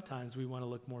are. Sometimes we want to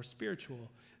look more spiritual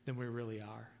than we really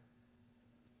are.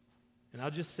 And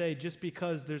I'll just say, just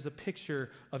because there's a picture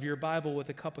of your Bible with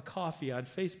a cup of coffee on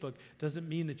Facebook doesn't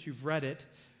mean that you've read it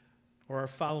or are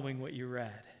following what you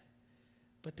read.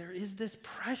 But there is this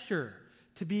pressure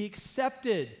to be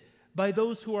accepted by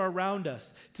those who are around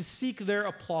us, to seek their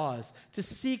applause, to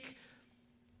seek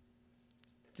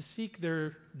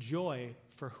their joy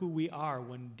for who we are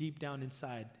when deep down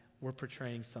inside we're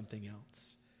portraying something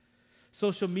else.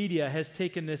 Social media has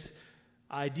taken this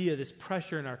idea, this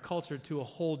pressure in our culture to a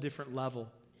whole different level.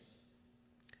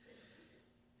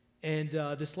 And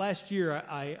this last year,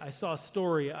 I saw a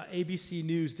story. ABC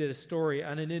News did a story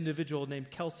on an individual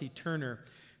named Kelsey Turner,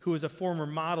 who is a former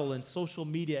model and social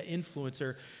media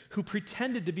influencer who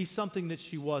pretended to be something that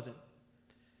she wasn't.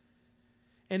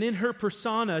 And in her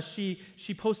persona, she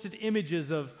posted images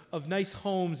of nice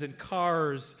homes and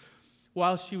cars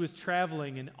while she was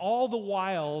traveling. And all the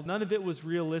while, none of it was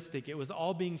realistic. It was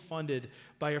all being funded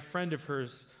by a friend of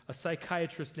hers, a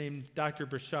psychiatrist named Dr.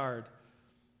 Burchard,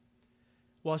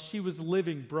 while she was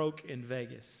living broke in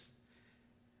Vegas.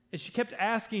 And she kept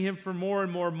asking him for more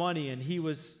and more money, and he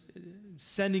was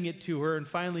sending it to her. And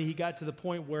finally, he got to the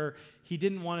point where he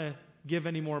didn't want to give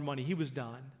any more money. He was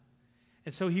done.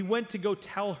 And so he went to go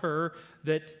tell her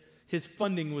that his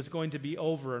funding was going to be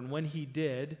over. And when he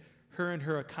did, her and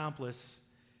her accomplice,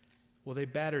 well, they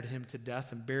battered him to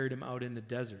death and buried him out in the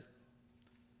desert.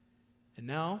 And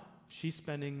now she's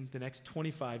spending the next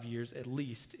 25 years at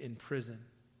least in prison.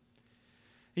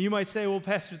 And you might say, well,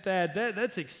 Pastor Thad,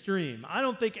 that's extreme. I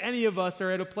don't think any of us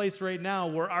are at a place right now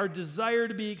where our desire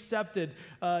to be accepted,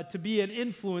 to be an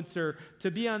influencer,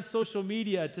 to be on social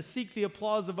media, to seek the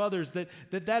applause of others,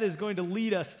 that is going to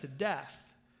lead us to death.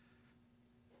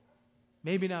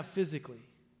 Maybe not physically.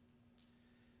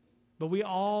 But we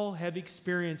all have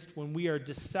experienced when we are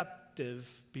deceptive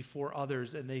before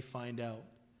others and they find out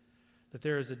that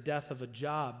there is a death of a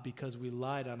job because we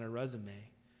lied on our resume.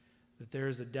 That there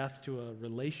is a death to a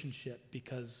relationship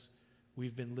because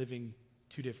we've been living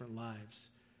two different lives.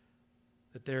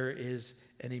 That there is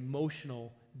an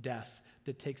emotional death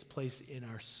that takes place in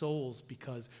our souls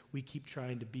because we keep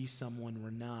trying to be someone we're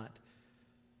not.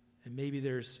 And maybe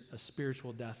there's a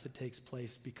spiritual death that takes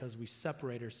place because we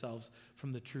separate ourselves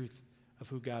from the truth of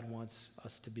who God wants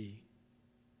us to be.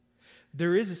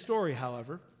 There is a story,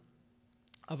 however,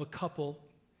 of a couple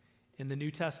in the New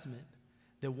Testament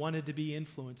that wanted to be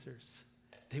influencers.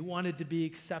 They wanted to be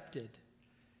accepted.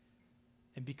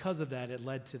 And because of that, it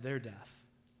led to their death.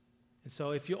 And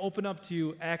so if you open up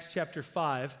to Acts chapter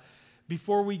 5,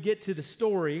 before we get to the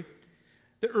story,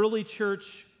 the early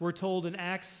church, we're told in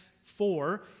Acts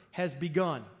 4, has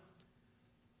begun.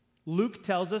 Luke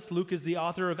tells us, Luke is the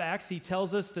author of Acts, he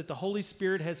tells us that the Holy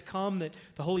Spirit has come, that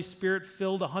the Holy Spirit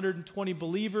filled 120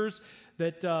 believers,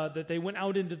 that they went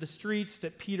out into the streets,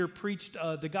 that Peter preached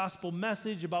the gospel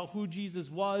message about who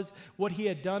Jesus was, what he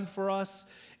had done for us,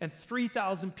 and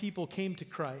 3,000 people came to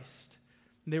Christ.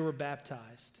 And they were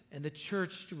baptized, and the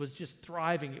church was just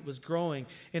thriving. It was growing.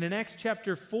 And in Acts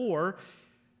chapter 4,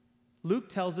 Luke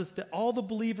tells us that all the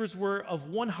believers were of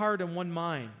one heart and one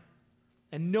mind,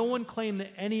 and no one claimed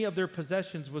that any of their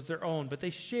possessions was their own, but they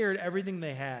shared everything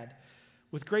they had.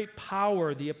 With great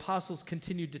power, the apostles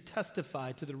continued to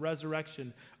testify to the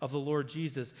resurrection of the Lord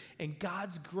Jesus, and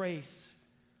God's grace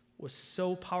was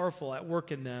so powerful at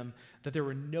work in them that there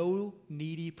were no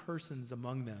needy persons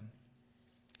among them.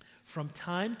 From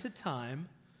time to time,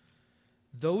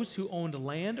 those who owned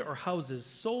land or houses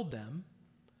sold them,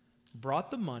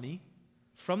 brought the money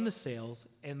from the sales,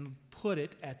 and put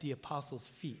it at the apostles'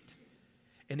 feet,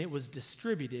 and it was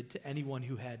distributed to anyone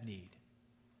who had need.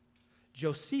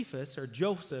 Joseph,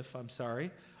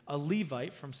 a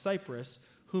Levite from Cyprus,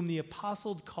 whom the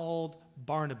apostle called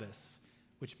Barnabas,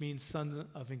 which means son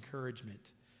of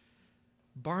encouragement.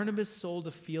 Barnabas sold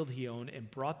a field he owned and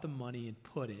brought the money and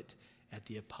put it at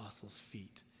the apostles'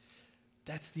 feet.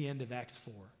 That's the end of Acts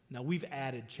 4. Now, we've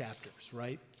added chapters,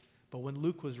 right? But when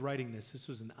Luke was writing this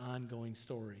was an ongoing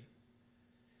story.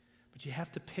 But you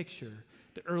have to picture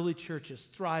the early church is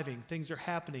thriving. Things are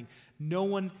happening. No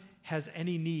one has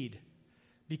any need.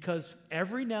 Because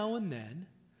every now and then,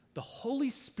 the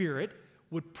Holy Spirit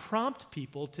would prompt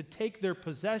people to take their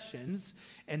possessions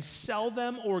and sell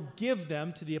them or give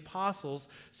them to the apostles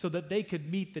so that they could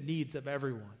meet the needs of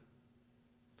everyone.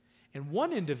 And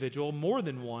one individual, more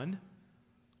than one,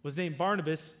 was named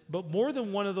Barnabas, but more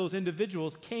than one of those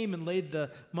individuals came and laid the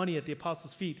money at the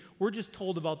apostles' feet. We're just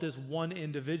told about this one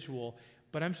individual,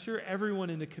 but I'm sure everyone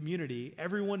in the community,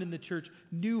 everyone in the church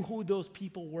knew who those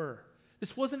people were.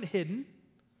 This wasn't hidden.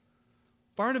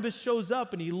 Barnabas shows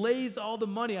up and he lays all the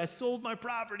money. I sold my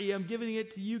property. I'm giving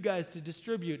it to you guys to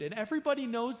distribute. And everybody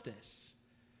knows this.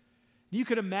 You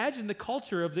could imagine the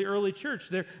culture of the early church.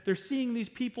 They're seeing these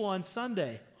people on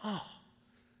Sunday. Oh,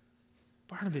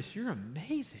 Barnabas, you're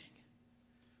amazing.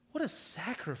 What a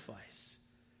sacrifice.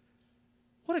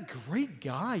 What a great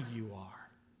guy you are.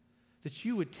 That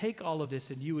you would take all of this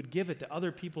and you would give it that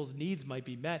other people's needs might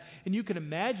be met. And you can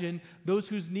imagine those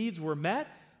whose needs were met.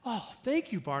 Oh,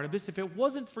 thank you, Barnabas. If it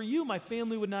wasn't for you, my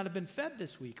family would not have been fed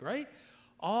this week, right?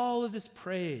 All of this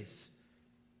praise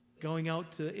going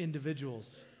out to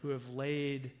individuals who have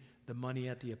laid the money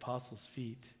at the apostles'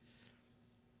 feet.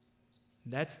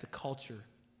 And that's the culture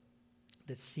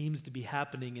that seems to be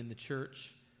happening in the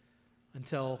church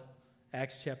until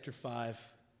Acts chapter 5.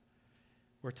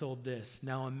 We're told this.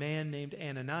 Now a man named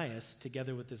Ananias,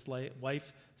 together with his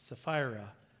wife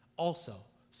Sapphira, also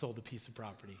sold a piece of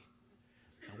property.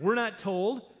 Now, we're not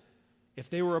told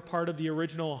if they were a part of the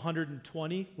original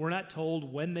 120. We're not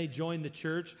told when they joined the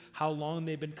church, how long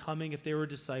they've been coming, if they were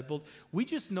discipled. We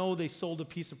just know they sold a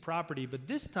piece of property, but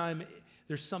this time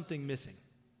there's something missing.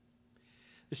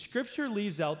 The scripture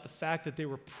leaves out the fact that they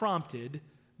were prompted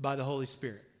by the Holy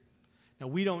Spirit. Now,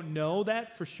 we don't know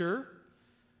that for sure,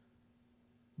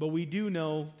 but we do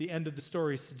know the end of the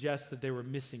story suggests that they were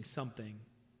missing something.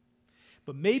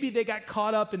 But maybe they got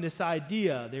caught up in this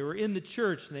idea. They were in the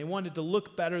church and they wanted to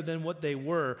look better than what they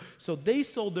were. So they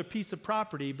sold their piece of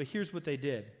property, but here's what they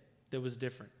did that was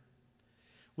different.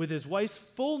 With his wife's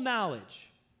full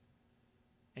knowledge,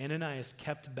 Ananias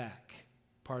kept back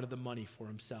part of the money for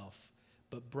himself,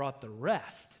 but brought the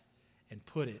rest and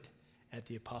put it at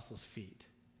the apostles' feet.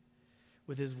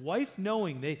 With his wife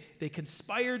knowing, they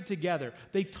conspired together.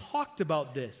 They talked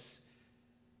about this.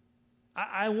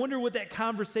 I wonder what that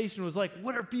conversation was like.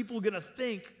 What are people going to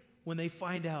think when they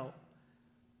find out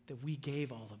that we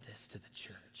gave all of this to the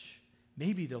church?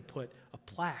 Maybe they'll put a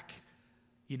plaque,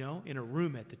 in a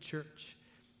room at the church.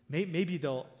 Maybe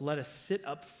they'll let us sit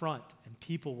up front and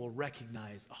people will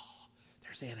recognize, oh,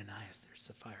 there's Ananias, there's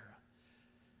Sapphira.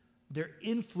 Their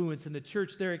influence in the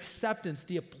church, their acceptance,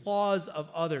 the applause of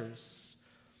others.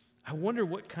 I wonder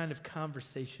what kind of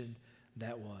conversation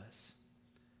that was.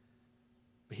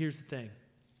 But here's the thing.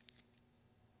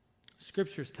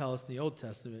 Scriptures tell us in the Old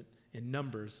Testament, in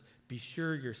Numbers, be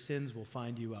sure your sins will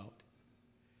find you out.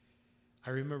 I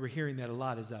remember hearing that a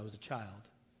lot as I was a child.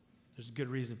 There's a good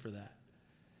reason for that.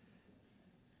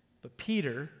 But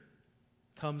Peter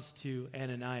comes to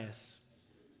Ananias,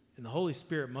 and the Holy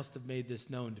Spirit must have made this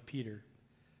known to Peter.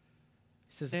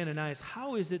 He says, Ananias,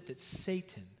 how is it that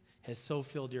Satan has so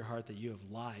filled your heart that you have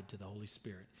lied to the Holy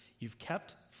Spirit? You've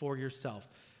kept for yourself.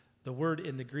 The word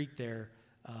in the Greek there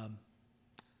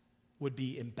would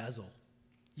be embezzle.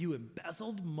 You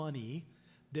embezzled money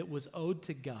that was owed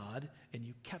to God, and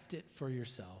you kept it for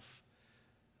yourself.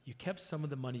 You kept some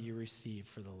of the money you received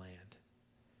for the land.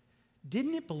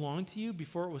 Didn't it belong to you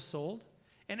before it was sold?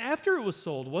 And after it was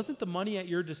sold, wasn't the money at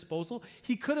your disposal?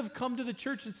 He could have come to the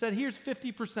church and said, here's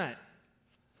 50%.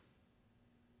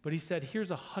 But he said, here's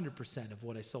 100% of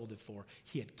what I sold it for.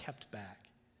 He had kept back.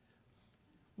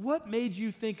 What made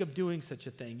you think of doing such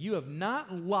a thing? You have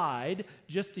not lied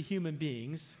just to human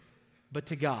beings, but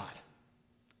to God.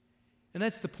 And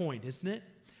that's the point, isn't it?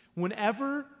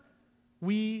 Whenever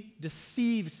we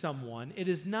deceive someone, it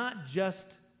is not just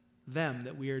them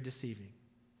that we are deceiving.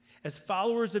 As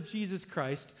followers of Jesus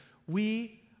Christ,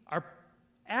 we are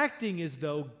acting as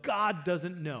though God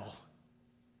doesn't know.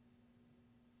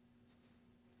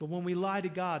 But when we lie to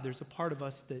God, there's a part of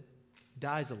us that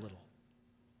dies a little.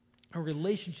 Our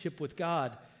relationship with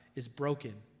God is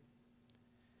broken.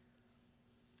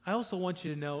 I also want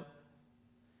you to note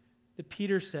that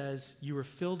Peter says you were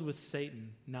filled with Satan,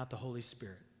 not the Holy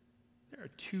Spirit. There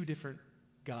are two different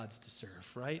gods to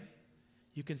serve, right?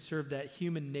 You can serve that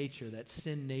human nature, that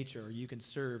sin nature, or you can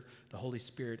serve the Holy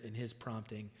Spirit and his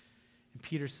prompting. And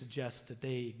Peter suggests that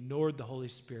they ignored the Holy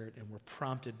Spirit and were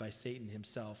prompted by Satan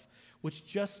himself, which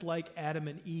just like Adam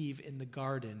and Eve in the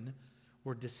garden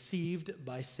were deceived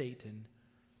by Satan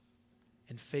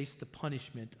and faced the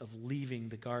punishment of leaving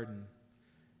the garden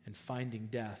and finding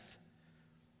death.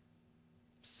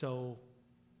 So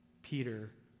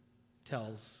Peter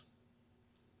tells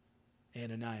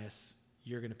Ananias,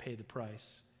 you're going to pay the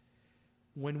price.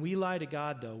 When we lie to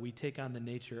God, though, we take on the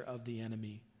nature of the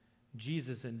enemy.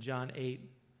 Jesus in John 8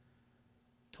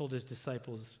 told his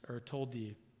disciples, or told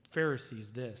the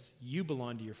Pharisees this, you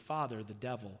belong to your father, the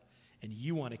devil, and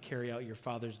you want to carry out your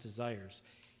father's desires.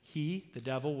 He, the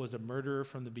devil, was a murderer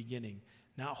from the beginning,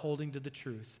 not holding to the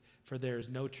truth, for there is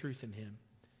no truth in him.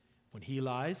 When he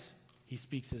lies, he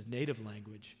speaks his native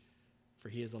language, for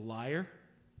he is a liar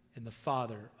and the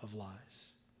father of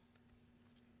lies.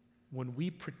 When we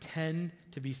pretend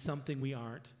to be something we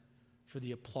aren't for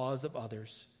the applause of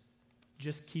others,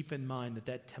 just keep in mind that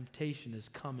that temptation is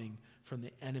coming from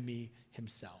the enemy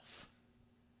himself.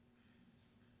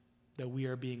 That we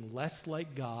are being less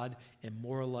like God and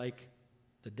more like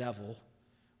the devil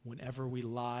whenever we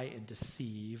lie and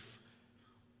deceive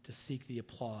to seek the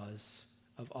applause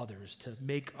of others, to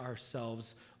make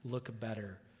ourselves look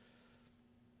better.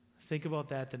 Think about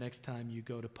that the next time you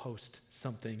go to post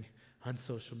something on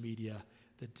social media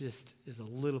that just is a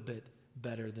little bit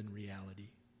better than reality.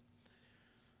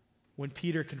 When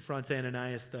Peter confronts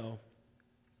Ananias, though,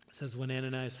 it says when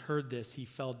Ananias heard this, he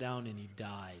fell down and he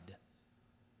died.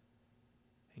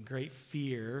 And great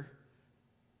fear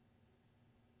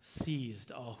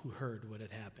seized all who heard what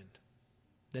had happened.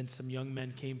 Then some young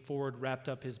men came forward, wrapped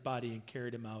up his body, and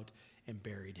carried him out and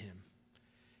buried him.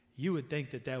 You would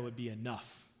think that that would be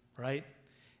enough, right?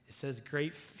 It says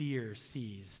great fear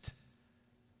seized.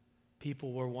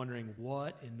 People were wondering,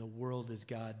 what in the world is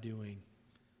God doing?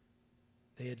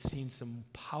 They had seen some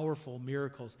powerful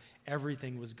miracles.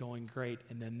 Everything was going great,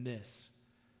 and then this.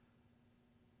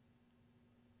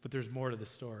 But there's more to the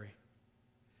story.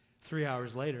 3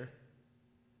 hours later,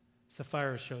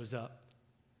 Sapphira shows up,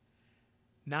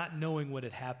 not knowing what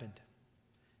had happened.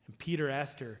 And Peter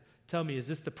asked her, tell me, is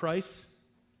this the price?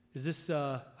 Is this,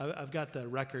 I've got the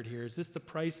record here. Is this the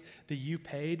price that you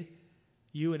paid,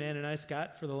 you and Ananias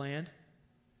got for the land?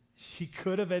 She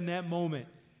could have, in that moment,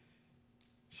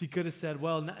 she could have said,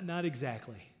 well, not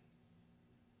exactly.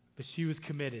 But she was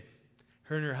committed.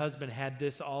 Her and her husband had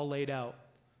this all laid out.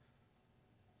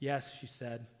 Yes, she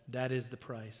said, that is the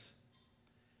price.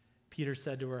 Peter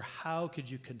said to her, how could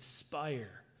you conspire?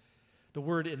 The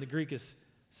word in the Greek is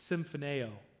symphoneo,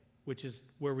 which is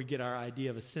where we get our idea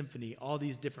of a symphony, all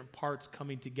these different parts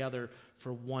coming together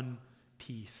for one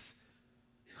piece.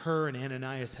 Her and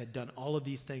Ananias had done all of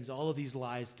these things, all of these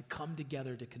lies to come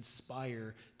together to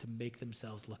conspire to make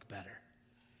themselves look better,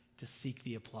 to seek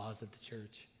the applause of the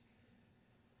church.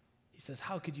 He says,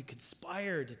 how could you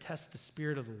conspire to test the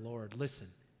Spirit of the Lord? Listen,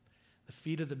 the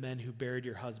feet of the men who buried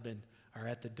your husband are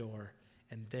at the door,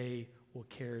 and they will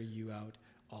carry you out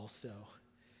also.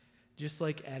 Just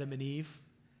like Adam and Eve,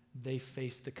 they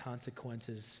faced the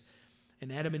consequences.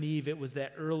 And Adam and Eve, it was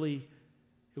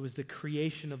the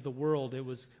creation of the world. It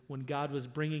was when God was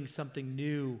bringing something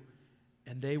new,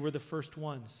 and they were the first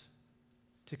ones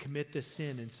to commit this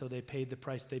sin, and so they paid the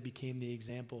price. They became the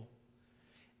example.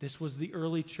 This was the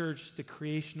early church, the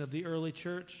creation of the early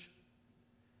church.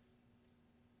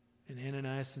 And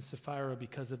Ananias and Sapphira,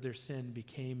 because of their sin,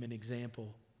 became an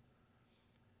example.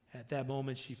 At that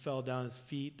moment, she fell down at his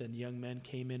feet. Then the young men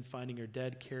came in, finding her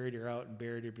dead, carried her out, and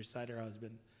buried her beside her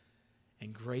husband.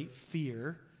 And great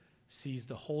fear seized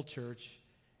the whole church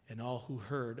and all who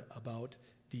heard about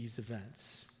these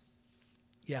events.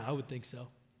 Yeah, I would think so.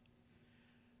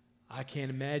 I can't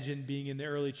imagine being in the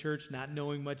early church, not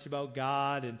knowing much about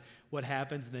God and what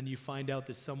happens, and then you find out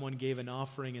that someone gave an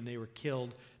offering and they were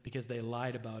killed because they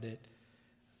lied about it.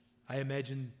 I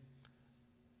imagine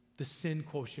the sin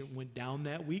quotient went down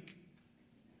that week.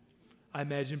 I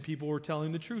imagine people were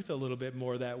telling the truth a little bit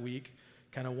more that week,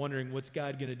 kind of wondering what's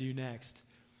God going to do next.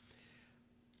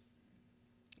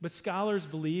 But scholars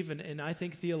believe, and I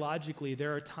think theologically,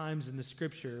 there are times in the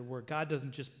Scripture where God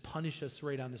doesn't just punish us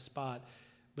right on the spot,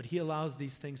 But he allows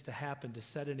these things to happen to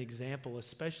set an example,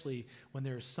 especially when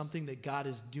there is something that God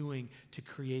is doing to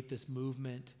create this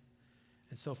movement.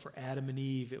 And so for Adam and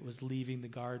Eve, it was leaving the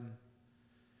garden.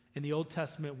 In the Old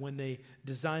Testament, when they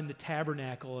designed the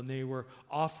tabernacle and they were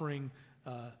offering,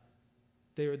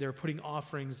 they were putting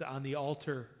offerings on the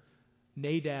altar,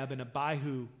 Nadab and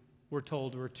Abihu, we're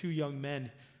told, were two young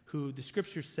men who the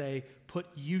scriptures say put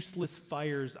useless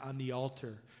fires on the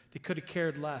altar. They could have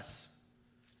cared less.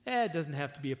 It doesn't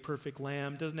have to be a perfect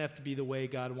lamb. It doesn't have to be the way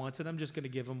God wants it. I'm just going to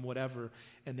give them whatever.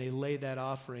 And they lay that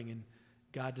offering, and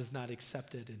God does not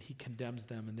accept it, and he condemns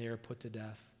them, and they are put to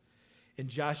death. In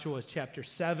Joshua chapter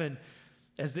 7,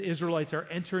 as the Israelites are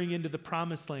entering into the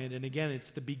promised land, and again,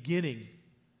 it's the beginning.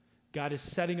 God is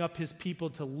setting up his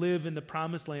people to live in the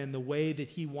promised land the way that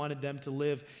he wanted them to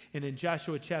live. And in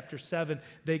Joshua chapter 7,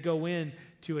 they go in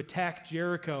to attack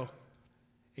Jericho.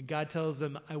 And God tells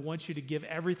them, I want you to give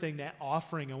everything, that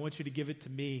offering, I want you to give it to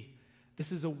me.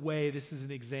 This is a way, this is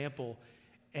an example.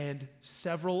 And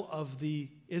several of the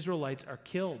Israelites are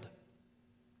killed.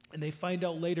 And they find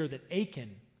out later that Achan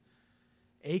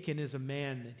is a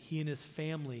man that he and his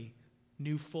family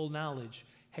knew full knowledge,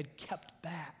 had kept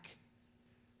back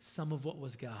some of what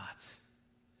was God's.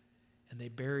 And they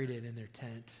buried it in their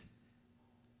tent.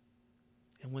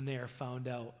 And when they are found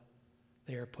out,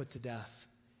 they are put to death.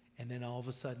 And then all of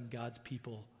a sudden, God's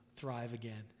people thrive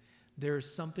again. There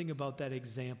is something about that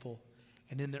example.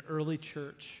 And in the early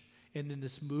church and in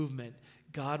this movement,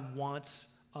 God wants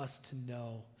us to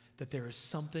know that there is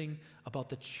something about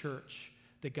the church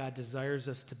that God desires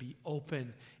us to be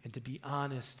open and to be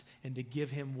honest and to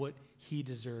give him what he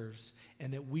deserves.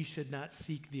 And that we should not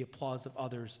seek the applause of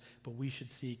others, but we should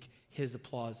seek his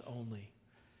applause only.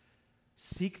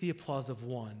 Seek the applause of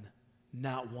one,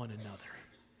 not one another.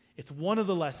 It's one of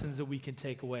the lessons that we can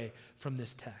take away from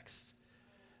this text.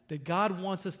 That God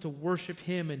wants us to worship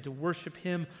him and to worship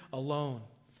him alone.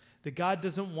 That God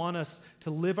doesn't want us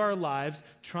to live our lives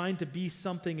trying to be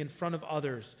something in front of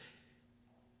others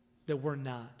that we're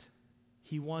not.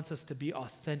 He wants us to be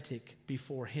authentic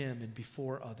before him and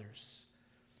before others.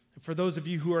 And for those of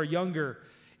you who are younger,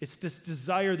 it's this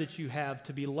desire that you have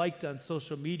to be liked on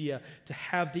social media, to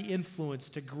have the influence,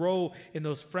 to grow in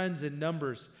those friends and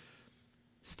numbers.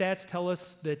 Stats tell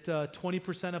us that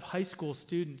 20% of high school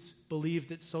students believe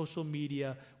that social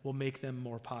media will make them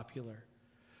more popular.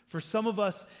 For some of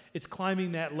us, it's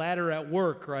climbing that ladder at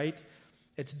work, right?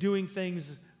 It's doing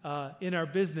things in our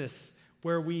business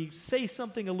where we say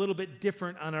something a little bit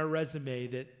different on our resume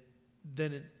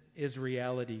than it is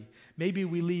reality. Maybe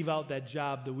we leave out that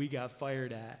job that we got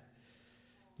fired at.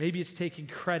 Maybe it's taking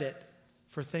credit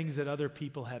for things that other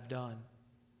people have done.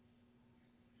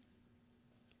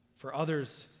 For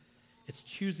others, it's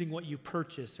choosing what you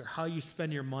purchase or how you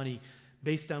spend your money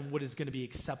based on what is going to be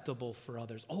acceptable for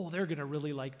others. Oh, they're going to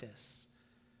really like this.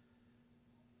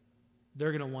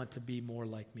 They're going to want to be more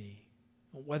like me.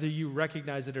 Whether you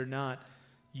recognize it or not,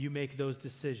 you make those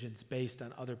decisions based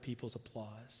on other people's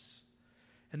applause.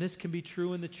 And this can be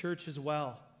true in the church as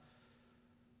well.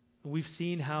 We've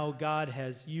seen how God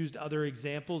has used other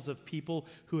examples of people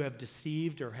who have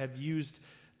deceived or have used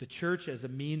the church as a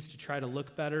means to try to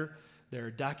look better. There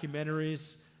are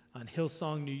documentaries on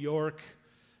Hillsong, New York.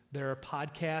 There are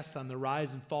podcasts on the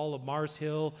rise and fall of Mars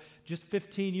Hill. Just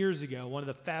 15 years ago, one of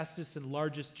the fastest and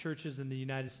largest churches in the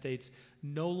United States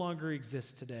no longer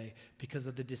exists today because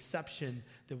of the deception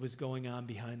that was going on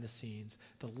behind the scenes,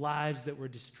 the lives that were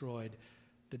destroyed,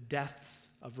 the deaths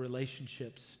of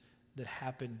relationships that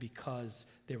happened because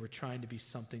they were trying to be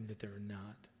something that they were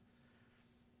not.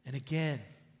 And again,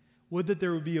 would that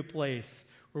there would be a place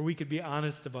where we could be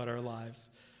honest about our lives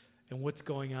and what's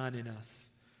going on in us.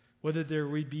 Whether there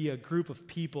would be a group of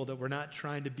people that we're not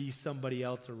trying to be somebody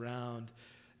else around,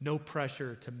 no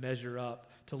pressure to measure up,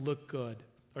 to look good,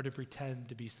 or to pretend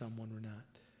to be someone we're not.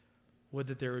 Would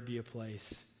that there would be a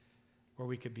place where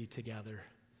we could be together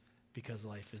because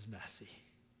life is messy.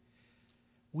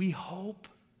 We hope,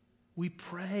 we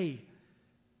pray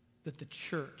that the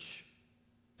church,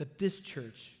 that this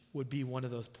church would be one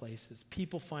of those places.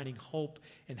 People finding hope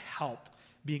and help,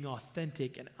 being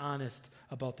authentic and honest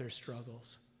about their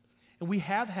struggles. And we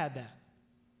have had that.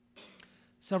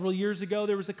 Several years ago,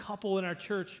 there was a couple in our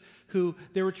church who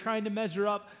they were trying to measure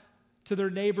up to their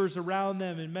neighbors around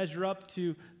them and measure up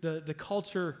to the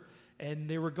culture, and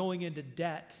they were going into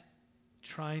debt,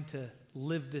 trying to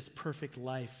live this perfect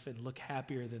life and look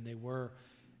happier than they were,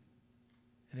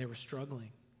 and they were struggling.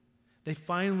 They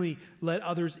finally let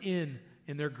others in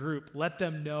their group, let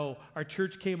them know. Our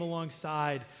church came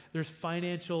alongside. There's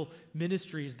financial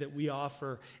ministries that we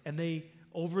offer, and they,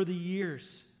 over the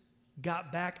years,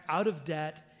 got back out of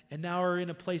debt and now are in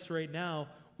a place right now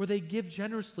where they give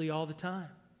generously all the time.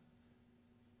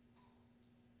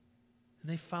 And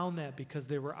they found that because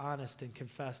they were honest and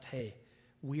confessed, hey,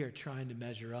 we are trying to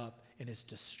measure up and it's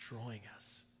destroying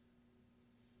us.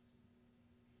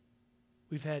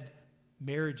 We've had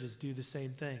marriages do the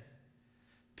same thing.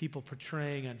 People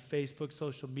portraying on Facebook,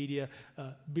 social media,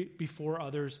 before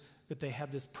others that they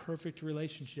have this perfect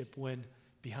relationship when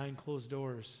behind closed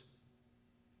doors,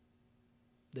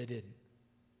 they didn't.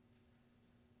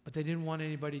 But they didn't want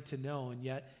anybody to know, and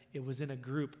yet it was in a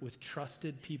group with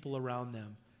trusted people around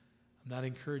them. I'm not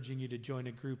encouraging you to join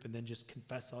a group and then just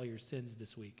confess all your sins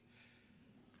this week.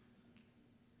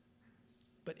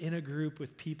 But in a group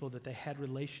with people that they had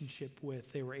relationship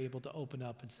with, they were able to open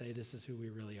up and say, this is who we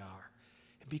really are.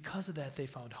 And because of that, they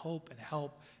found hope and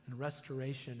help and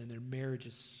restoration, and their marriage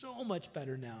is so much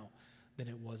better now than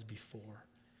it was before.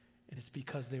 And it's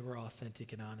because they were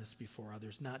authentic and honest before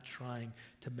others, not trying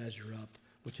to measure up,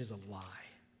 which is a lie.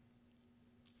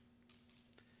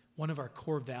 One of our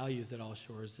core values at All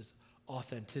Shores is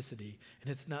authenticity.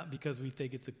 And it's not because we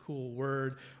think it's a cool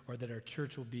word or that our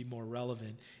church will be more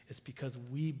relevant. It's because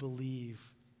we believe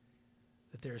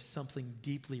that there is something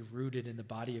deeply rooted in the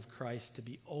body of Christ to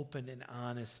be open and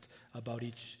honest about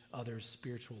each other's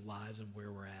spiritual lives and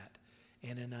where we're at.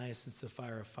 Ananias and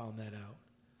Sapphira found that out.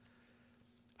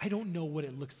 I don't know what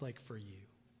it looks like for you.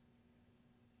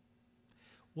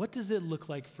 What does it look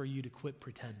like for you to quit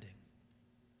pretending?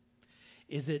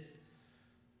 Is it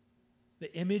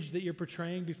the image that you're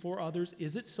portraying before others?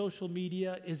 Is it social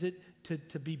media? Is it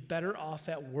to be better off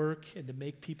at work and to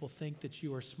make people think that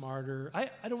you are smarter? I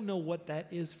don't know what that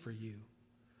is for you.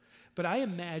 But I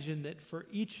imagine that for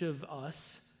each of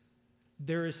us,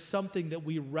 there is something that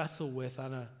we wrestle with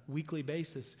on a weekly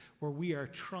basis where we are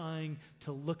trying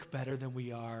to look better than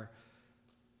we are,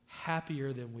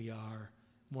 happier than we are,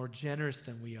 more generous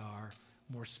than we are,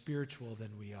 more spiritual than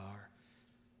we are.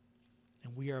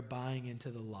 And we are buying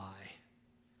into the lie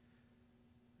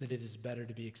that it is better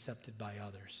to be accepted by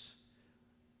others,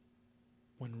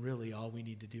 when really all we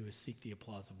need to do is seek the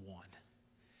applause of one.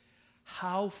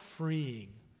 How freeing,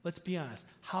 let's be honest,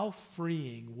 how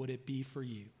freeing would it be for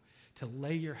you to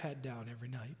lay your head down every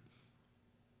night?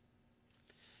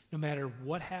 No matter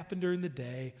what happened during the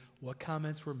day, what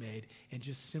comments were made, and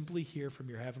just simply hear from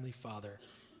your Heavenly Father,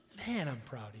 man, I'm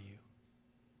proud of you.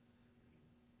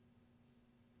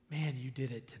 Man, you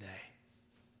did it today.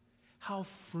 How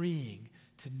freeing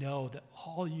to know that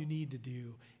all you need to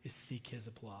do is seek His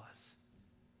applause.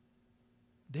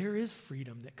 There is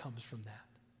freedom that comes from that.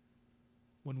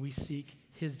 When we seek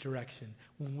His direction,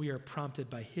 when we are prompted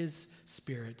by His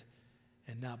Spirit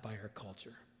and not by our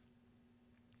culture.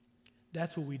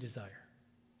 That's what we desire.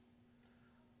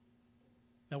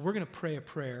 Now we're going to pray a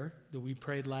prayer that we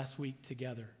prayed last week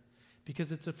together,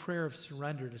 because it's a prayer of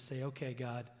surrender to say, okay,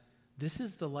 God, this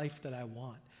is the life that I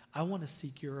want. I want to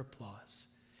seek your applause.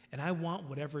 And I want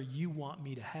whatever you want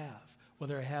me to have,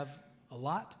 whether I have a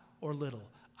lot or little.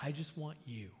 I just want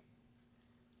you.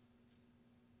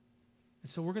 And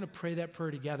so we're going to pray that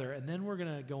prayer together, and then we're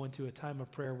going to go into a time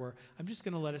of prayer where I'm just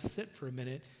going to let us sit for a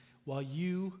minute while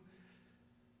you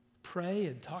pray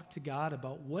and talk to God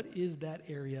about what is that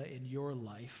area in your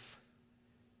life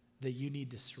that you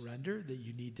need to surrender, that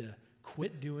you need to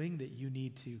quit doing, that you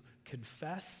need to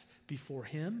confess before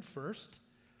Him first,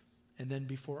 and then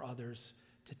before others,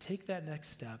 to take that next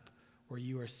step where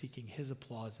you are seeking His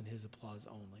applause and His applause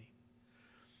only.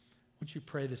 Won't you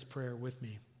pray this prayer with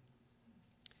me?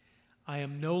 I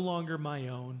am no longer my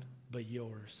own, but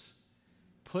yours.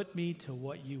 Put me to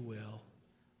what you will.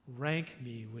 Rank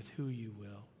me with who you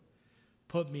will.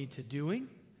 Put me to doing,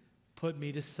 put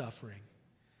me to suffering.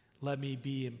 Let me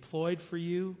be employed for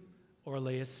you or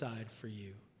lay aside for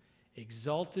you,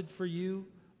 exalted for you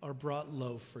or brought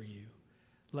low for you.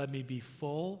 Let me be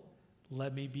full,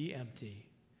 let me be empty.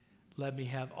 Let me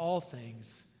have all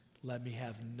things, let me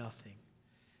have nothing.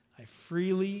 I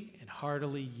freely and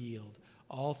heartily yield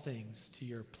all things to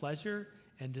your pleasure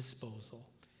and disposal.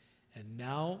 And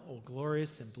now, O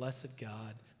glorious and blessed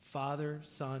God, Father,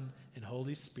 Son, and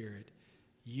Holy Spirit,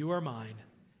 you are mine,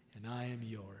 and I am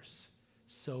yours.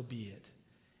 So be it.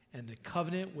 And the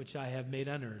covenant which I have made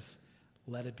on earth,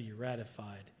 let it be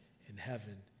ratified in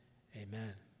heaven.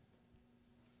 Amen.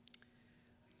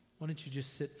 Why don't you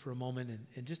just sit for a moment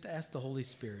and just ask the Holy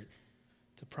Spirit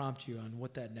to prompt you on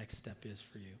what that next step is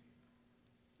for you.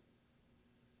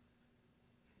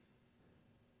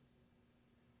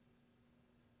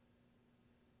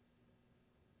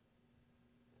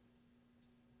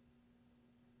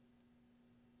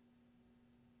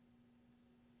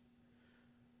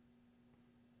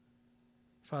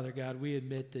 Father God, we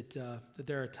admit that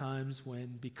there are times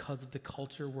when, because of the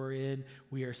culture we're in,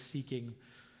 we are seeking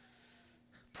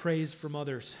praise from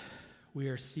others. We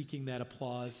are seeking that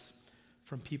applause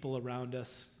from people around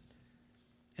us.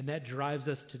 And that drives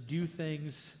us to do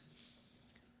things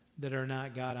that are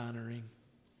not God-honoring.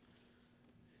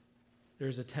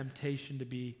 There's a temptation to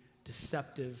be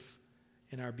deceptive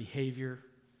in our behavior,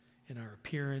 in our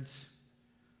appearance,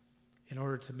 in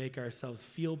order to make ourselves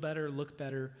feel better, look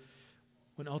better,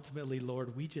 when ultimately,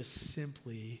 Lord, we just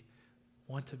simply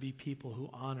want to be people who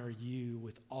honor you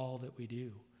with all that we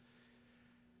do.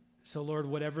 So, Lord,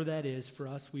 whatever that is for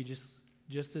us, we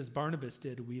just as Barnabas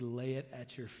did, we lay it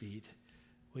at your feet.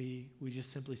 We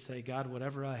just simply say, God,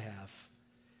 whatever I have,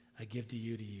 I give to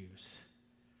you to use.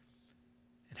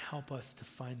 And help us to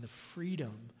find the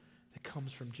freedom that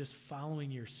comes from just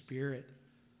following your Spirit,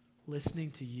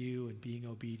 listening to you and being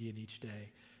obedient each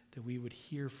day, that we would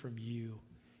hear from you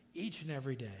each and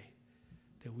every day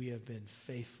that we have been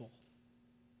faithful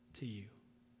to you.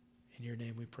 In your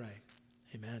name we pray.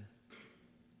 Amen.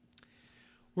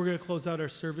 We're going to close out our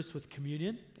service with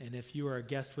communion, and if you are a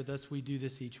guest with us, we do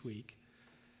this each week.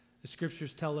 The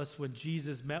scriptures tell us when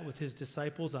Jesus met with his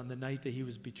disciples on the night that he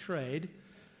was betrayed,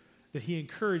 that he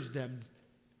encouraged them.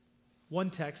 One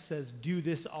text says, do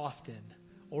this often,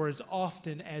 or as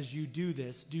often as you do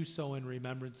this, do so in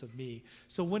remembrance of me.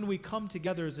 So when we come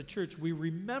together as a church, we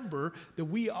remember that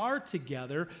we are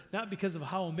together, not because of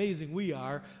how amazing we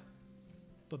are,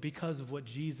 but because of what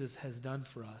Jesus has done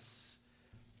for us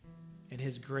and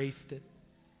his grace that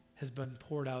has been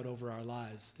poured out over our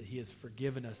lives, that he has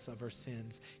forgiven us of our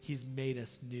sins. He's made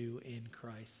us new in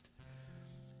Christ.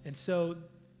 And so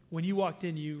when you walked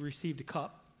in, you received a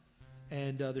cup.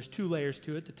 And there's two layers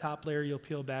to it. The top layer you'll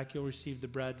peel back, you'll receive the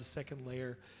bread. The second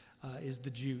layer is the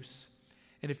juice.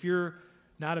 And if you're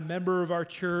not a member of our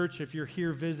church, if you're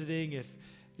here visiting, if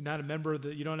you're not a member of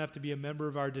you don't have to be a member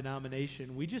of our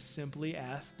denomination. We just simply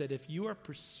ask that if you are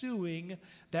pursuing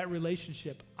that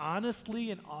relationship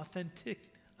honestly and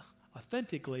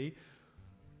authentically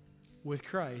with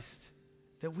Christ,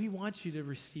 that we want you to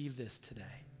receive this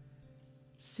today.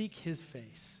 Seek his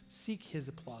face. Seek his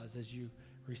applause as you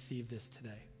receive this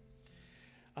today.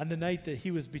 On the night that he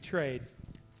was betrayed,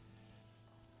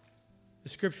 the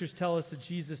scriptures tell us that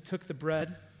Jesus took the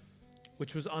bread,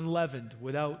 which was unleavened,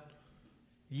 without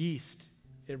yeast.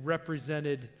 It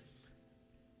represented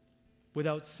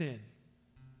without sin,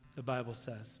 the Bible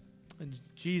says. And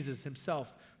Jesus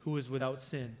himself, who was without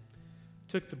sin,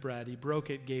 took the bread, he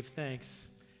broke it, gave thanks,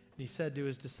 and he said to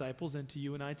his disciples and to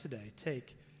you and I today,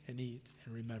 take and eat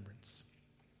in remembrance.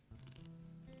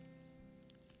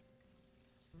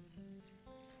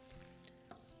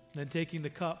 Then taking the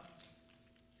cup,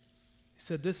 he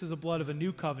said, this is the blood of a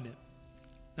new covenant,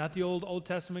 not the Old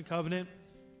Testament covenant,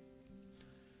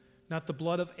 not the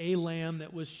blood of a lamb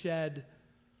that was shed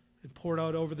and poured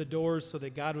out over the doors so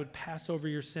that God would pass over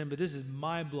your sin, but this is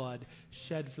my blood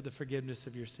shed for the forgiveness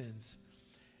of your sins.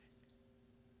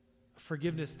 A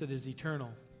forgiveness that is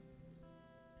eternal.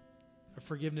 A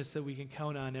forgiveness that we can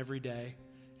count on every day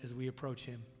as we approach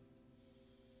him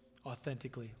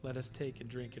authentically. Let us take and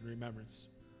drink in remembrance.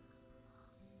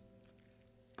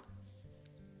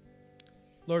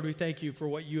 Lord, we thank you for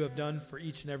what you have done for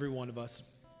each and every one of us.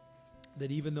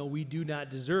 That even though we do not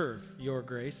deserve your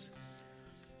grace,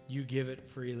 you give it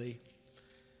freely.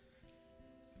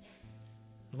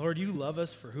 Lord, you love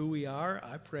us for who we are.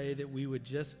 I pray that we would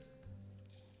rest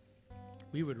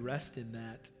in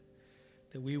that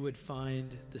we would find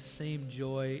the same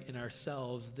joy in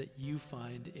ourselves that you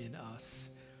find in us.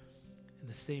 And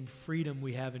the same freedom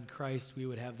we have in Christ, we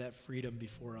would have that freedom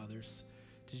before others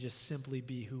to just simply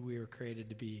be who we were created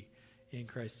to be in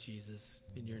Christ Jesus.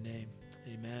 In your name,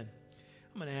 amen.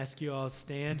 I'm going to ask you all to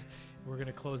stand. We're going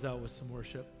to close out with some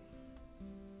worship.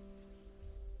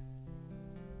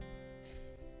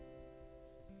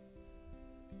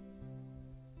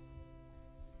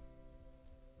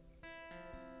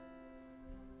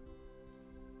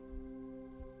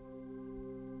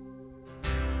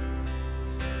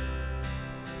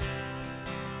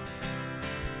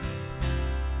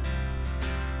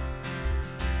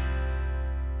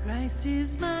 Christ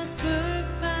is my firm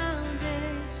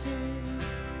foundation,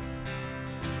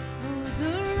 oh,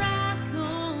 the rock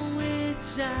on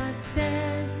which I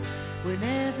stand when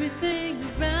everything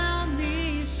around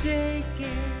me is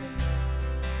shaking.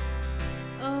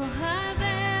 Oh, I've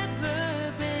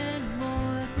never been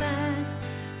more glad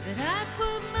that I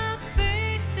put my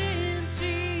faith in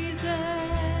Jesus,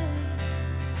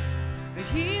 for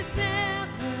he's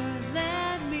never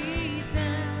let me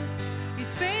down.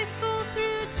 He's faithful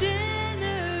through generations.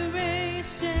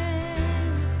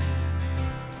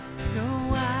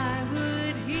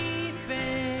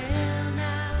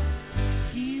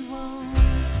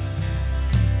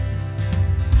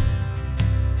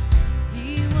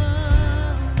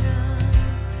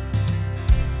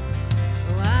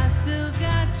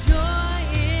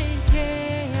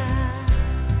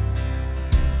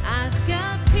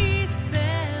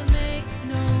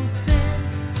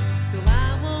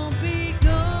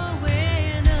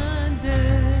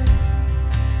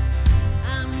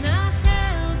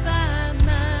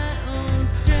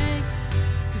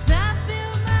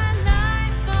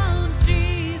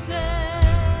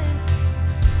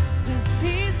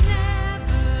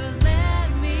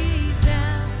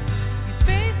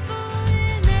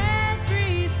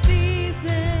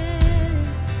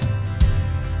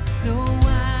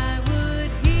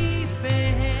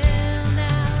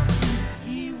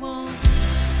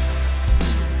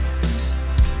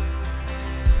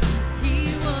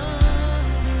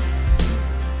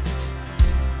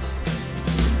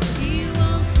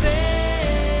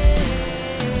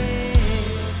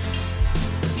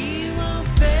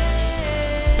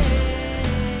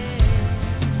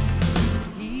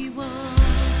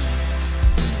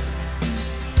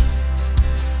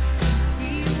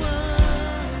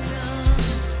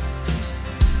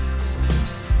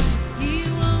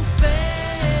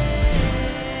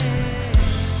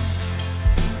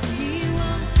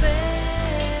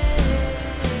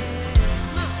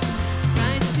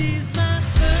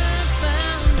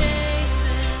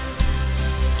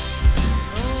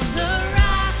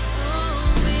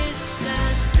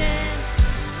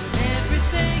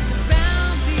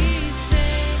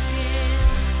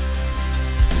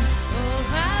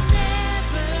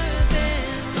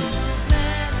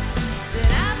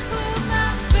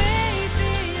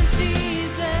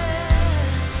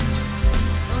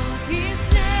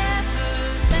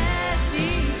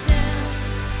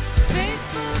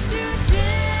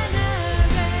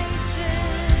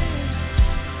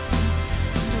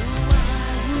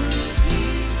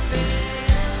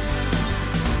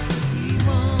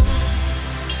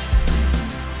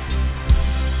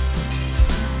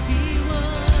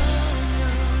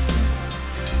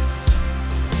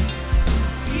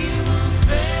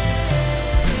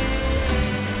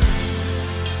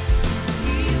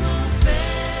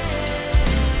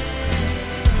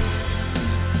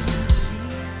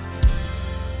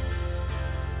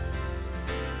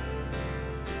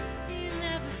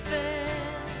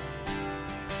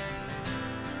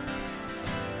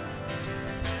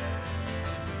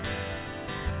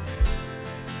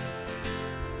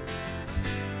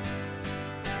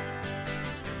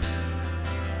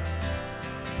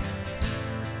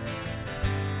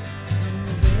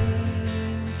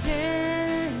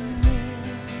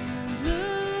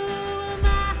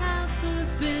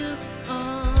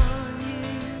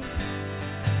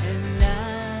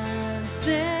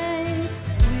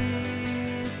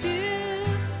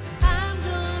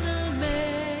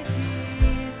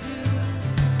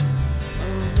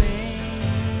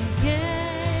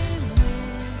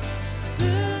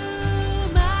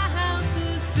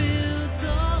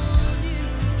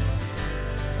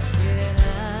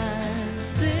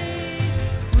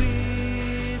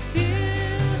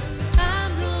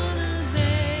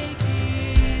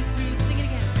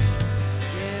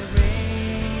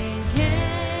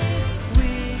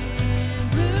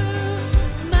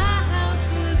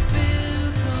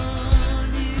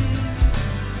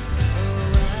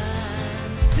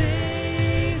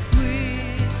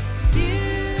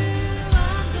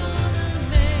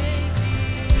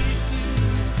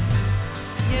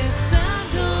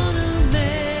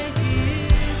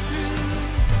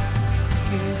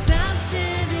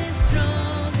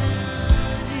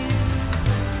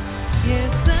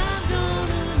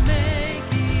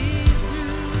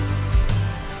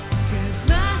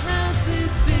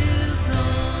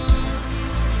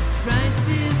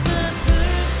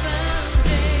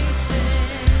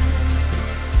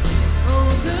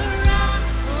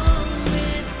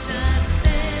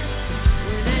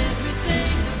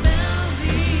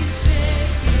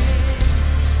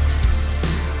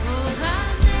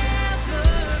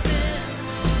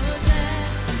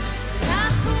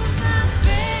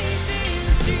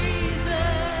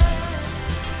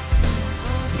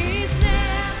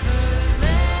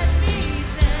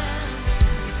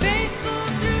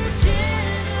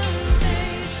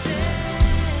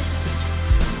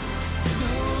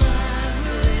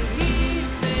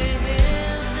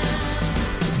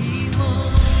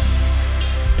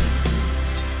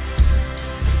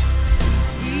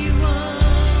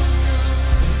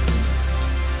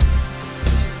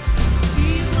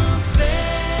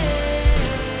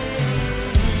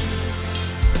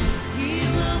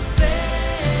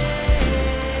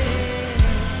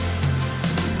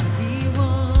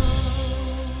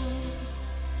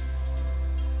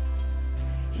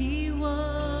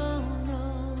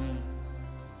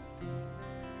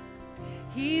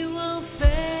 He won't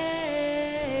fail.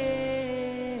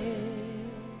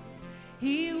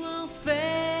 He won't fail.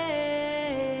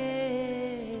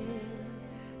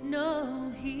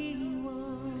 No, he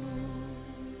won't.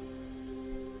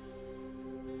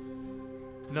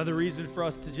 Another reason for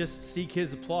us to just seek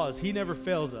his applause. He never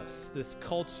fails us. This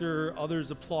culture,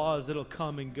 others' applause, it'll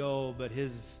come and go, but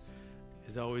his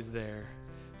is always there.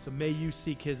 So may you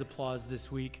seek his applause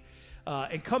this week.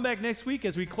 And come back next week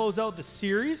as we close out the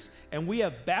series. And we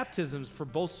have baptisms for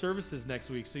both services next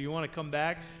week. So you want to come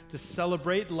back to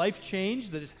celebrate life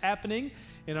change that is happening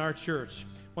in our church.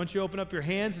 Why don't you open up your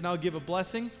hands and I'll give a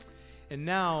blessing. And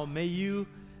now may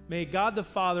God the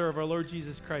Father of our Lord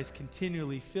Jesus Christ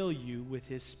continually fill you with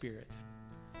his Spirit.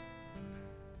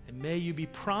 And may you be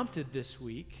prompted this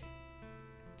week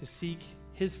to seek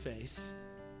his face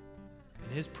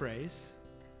and his praise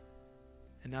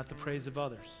and not the praise of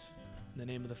others. In the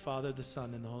name of the Father, the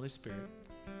Son, and the Holy Spirit.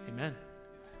 Amen.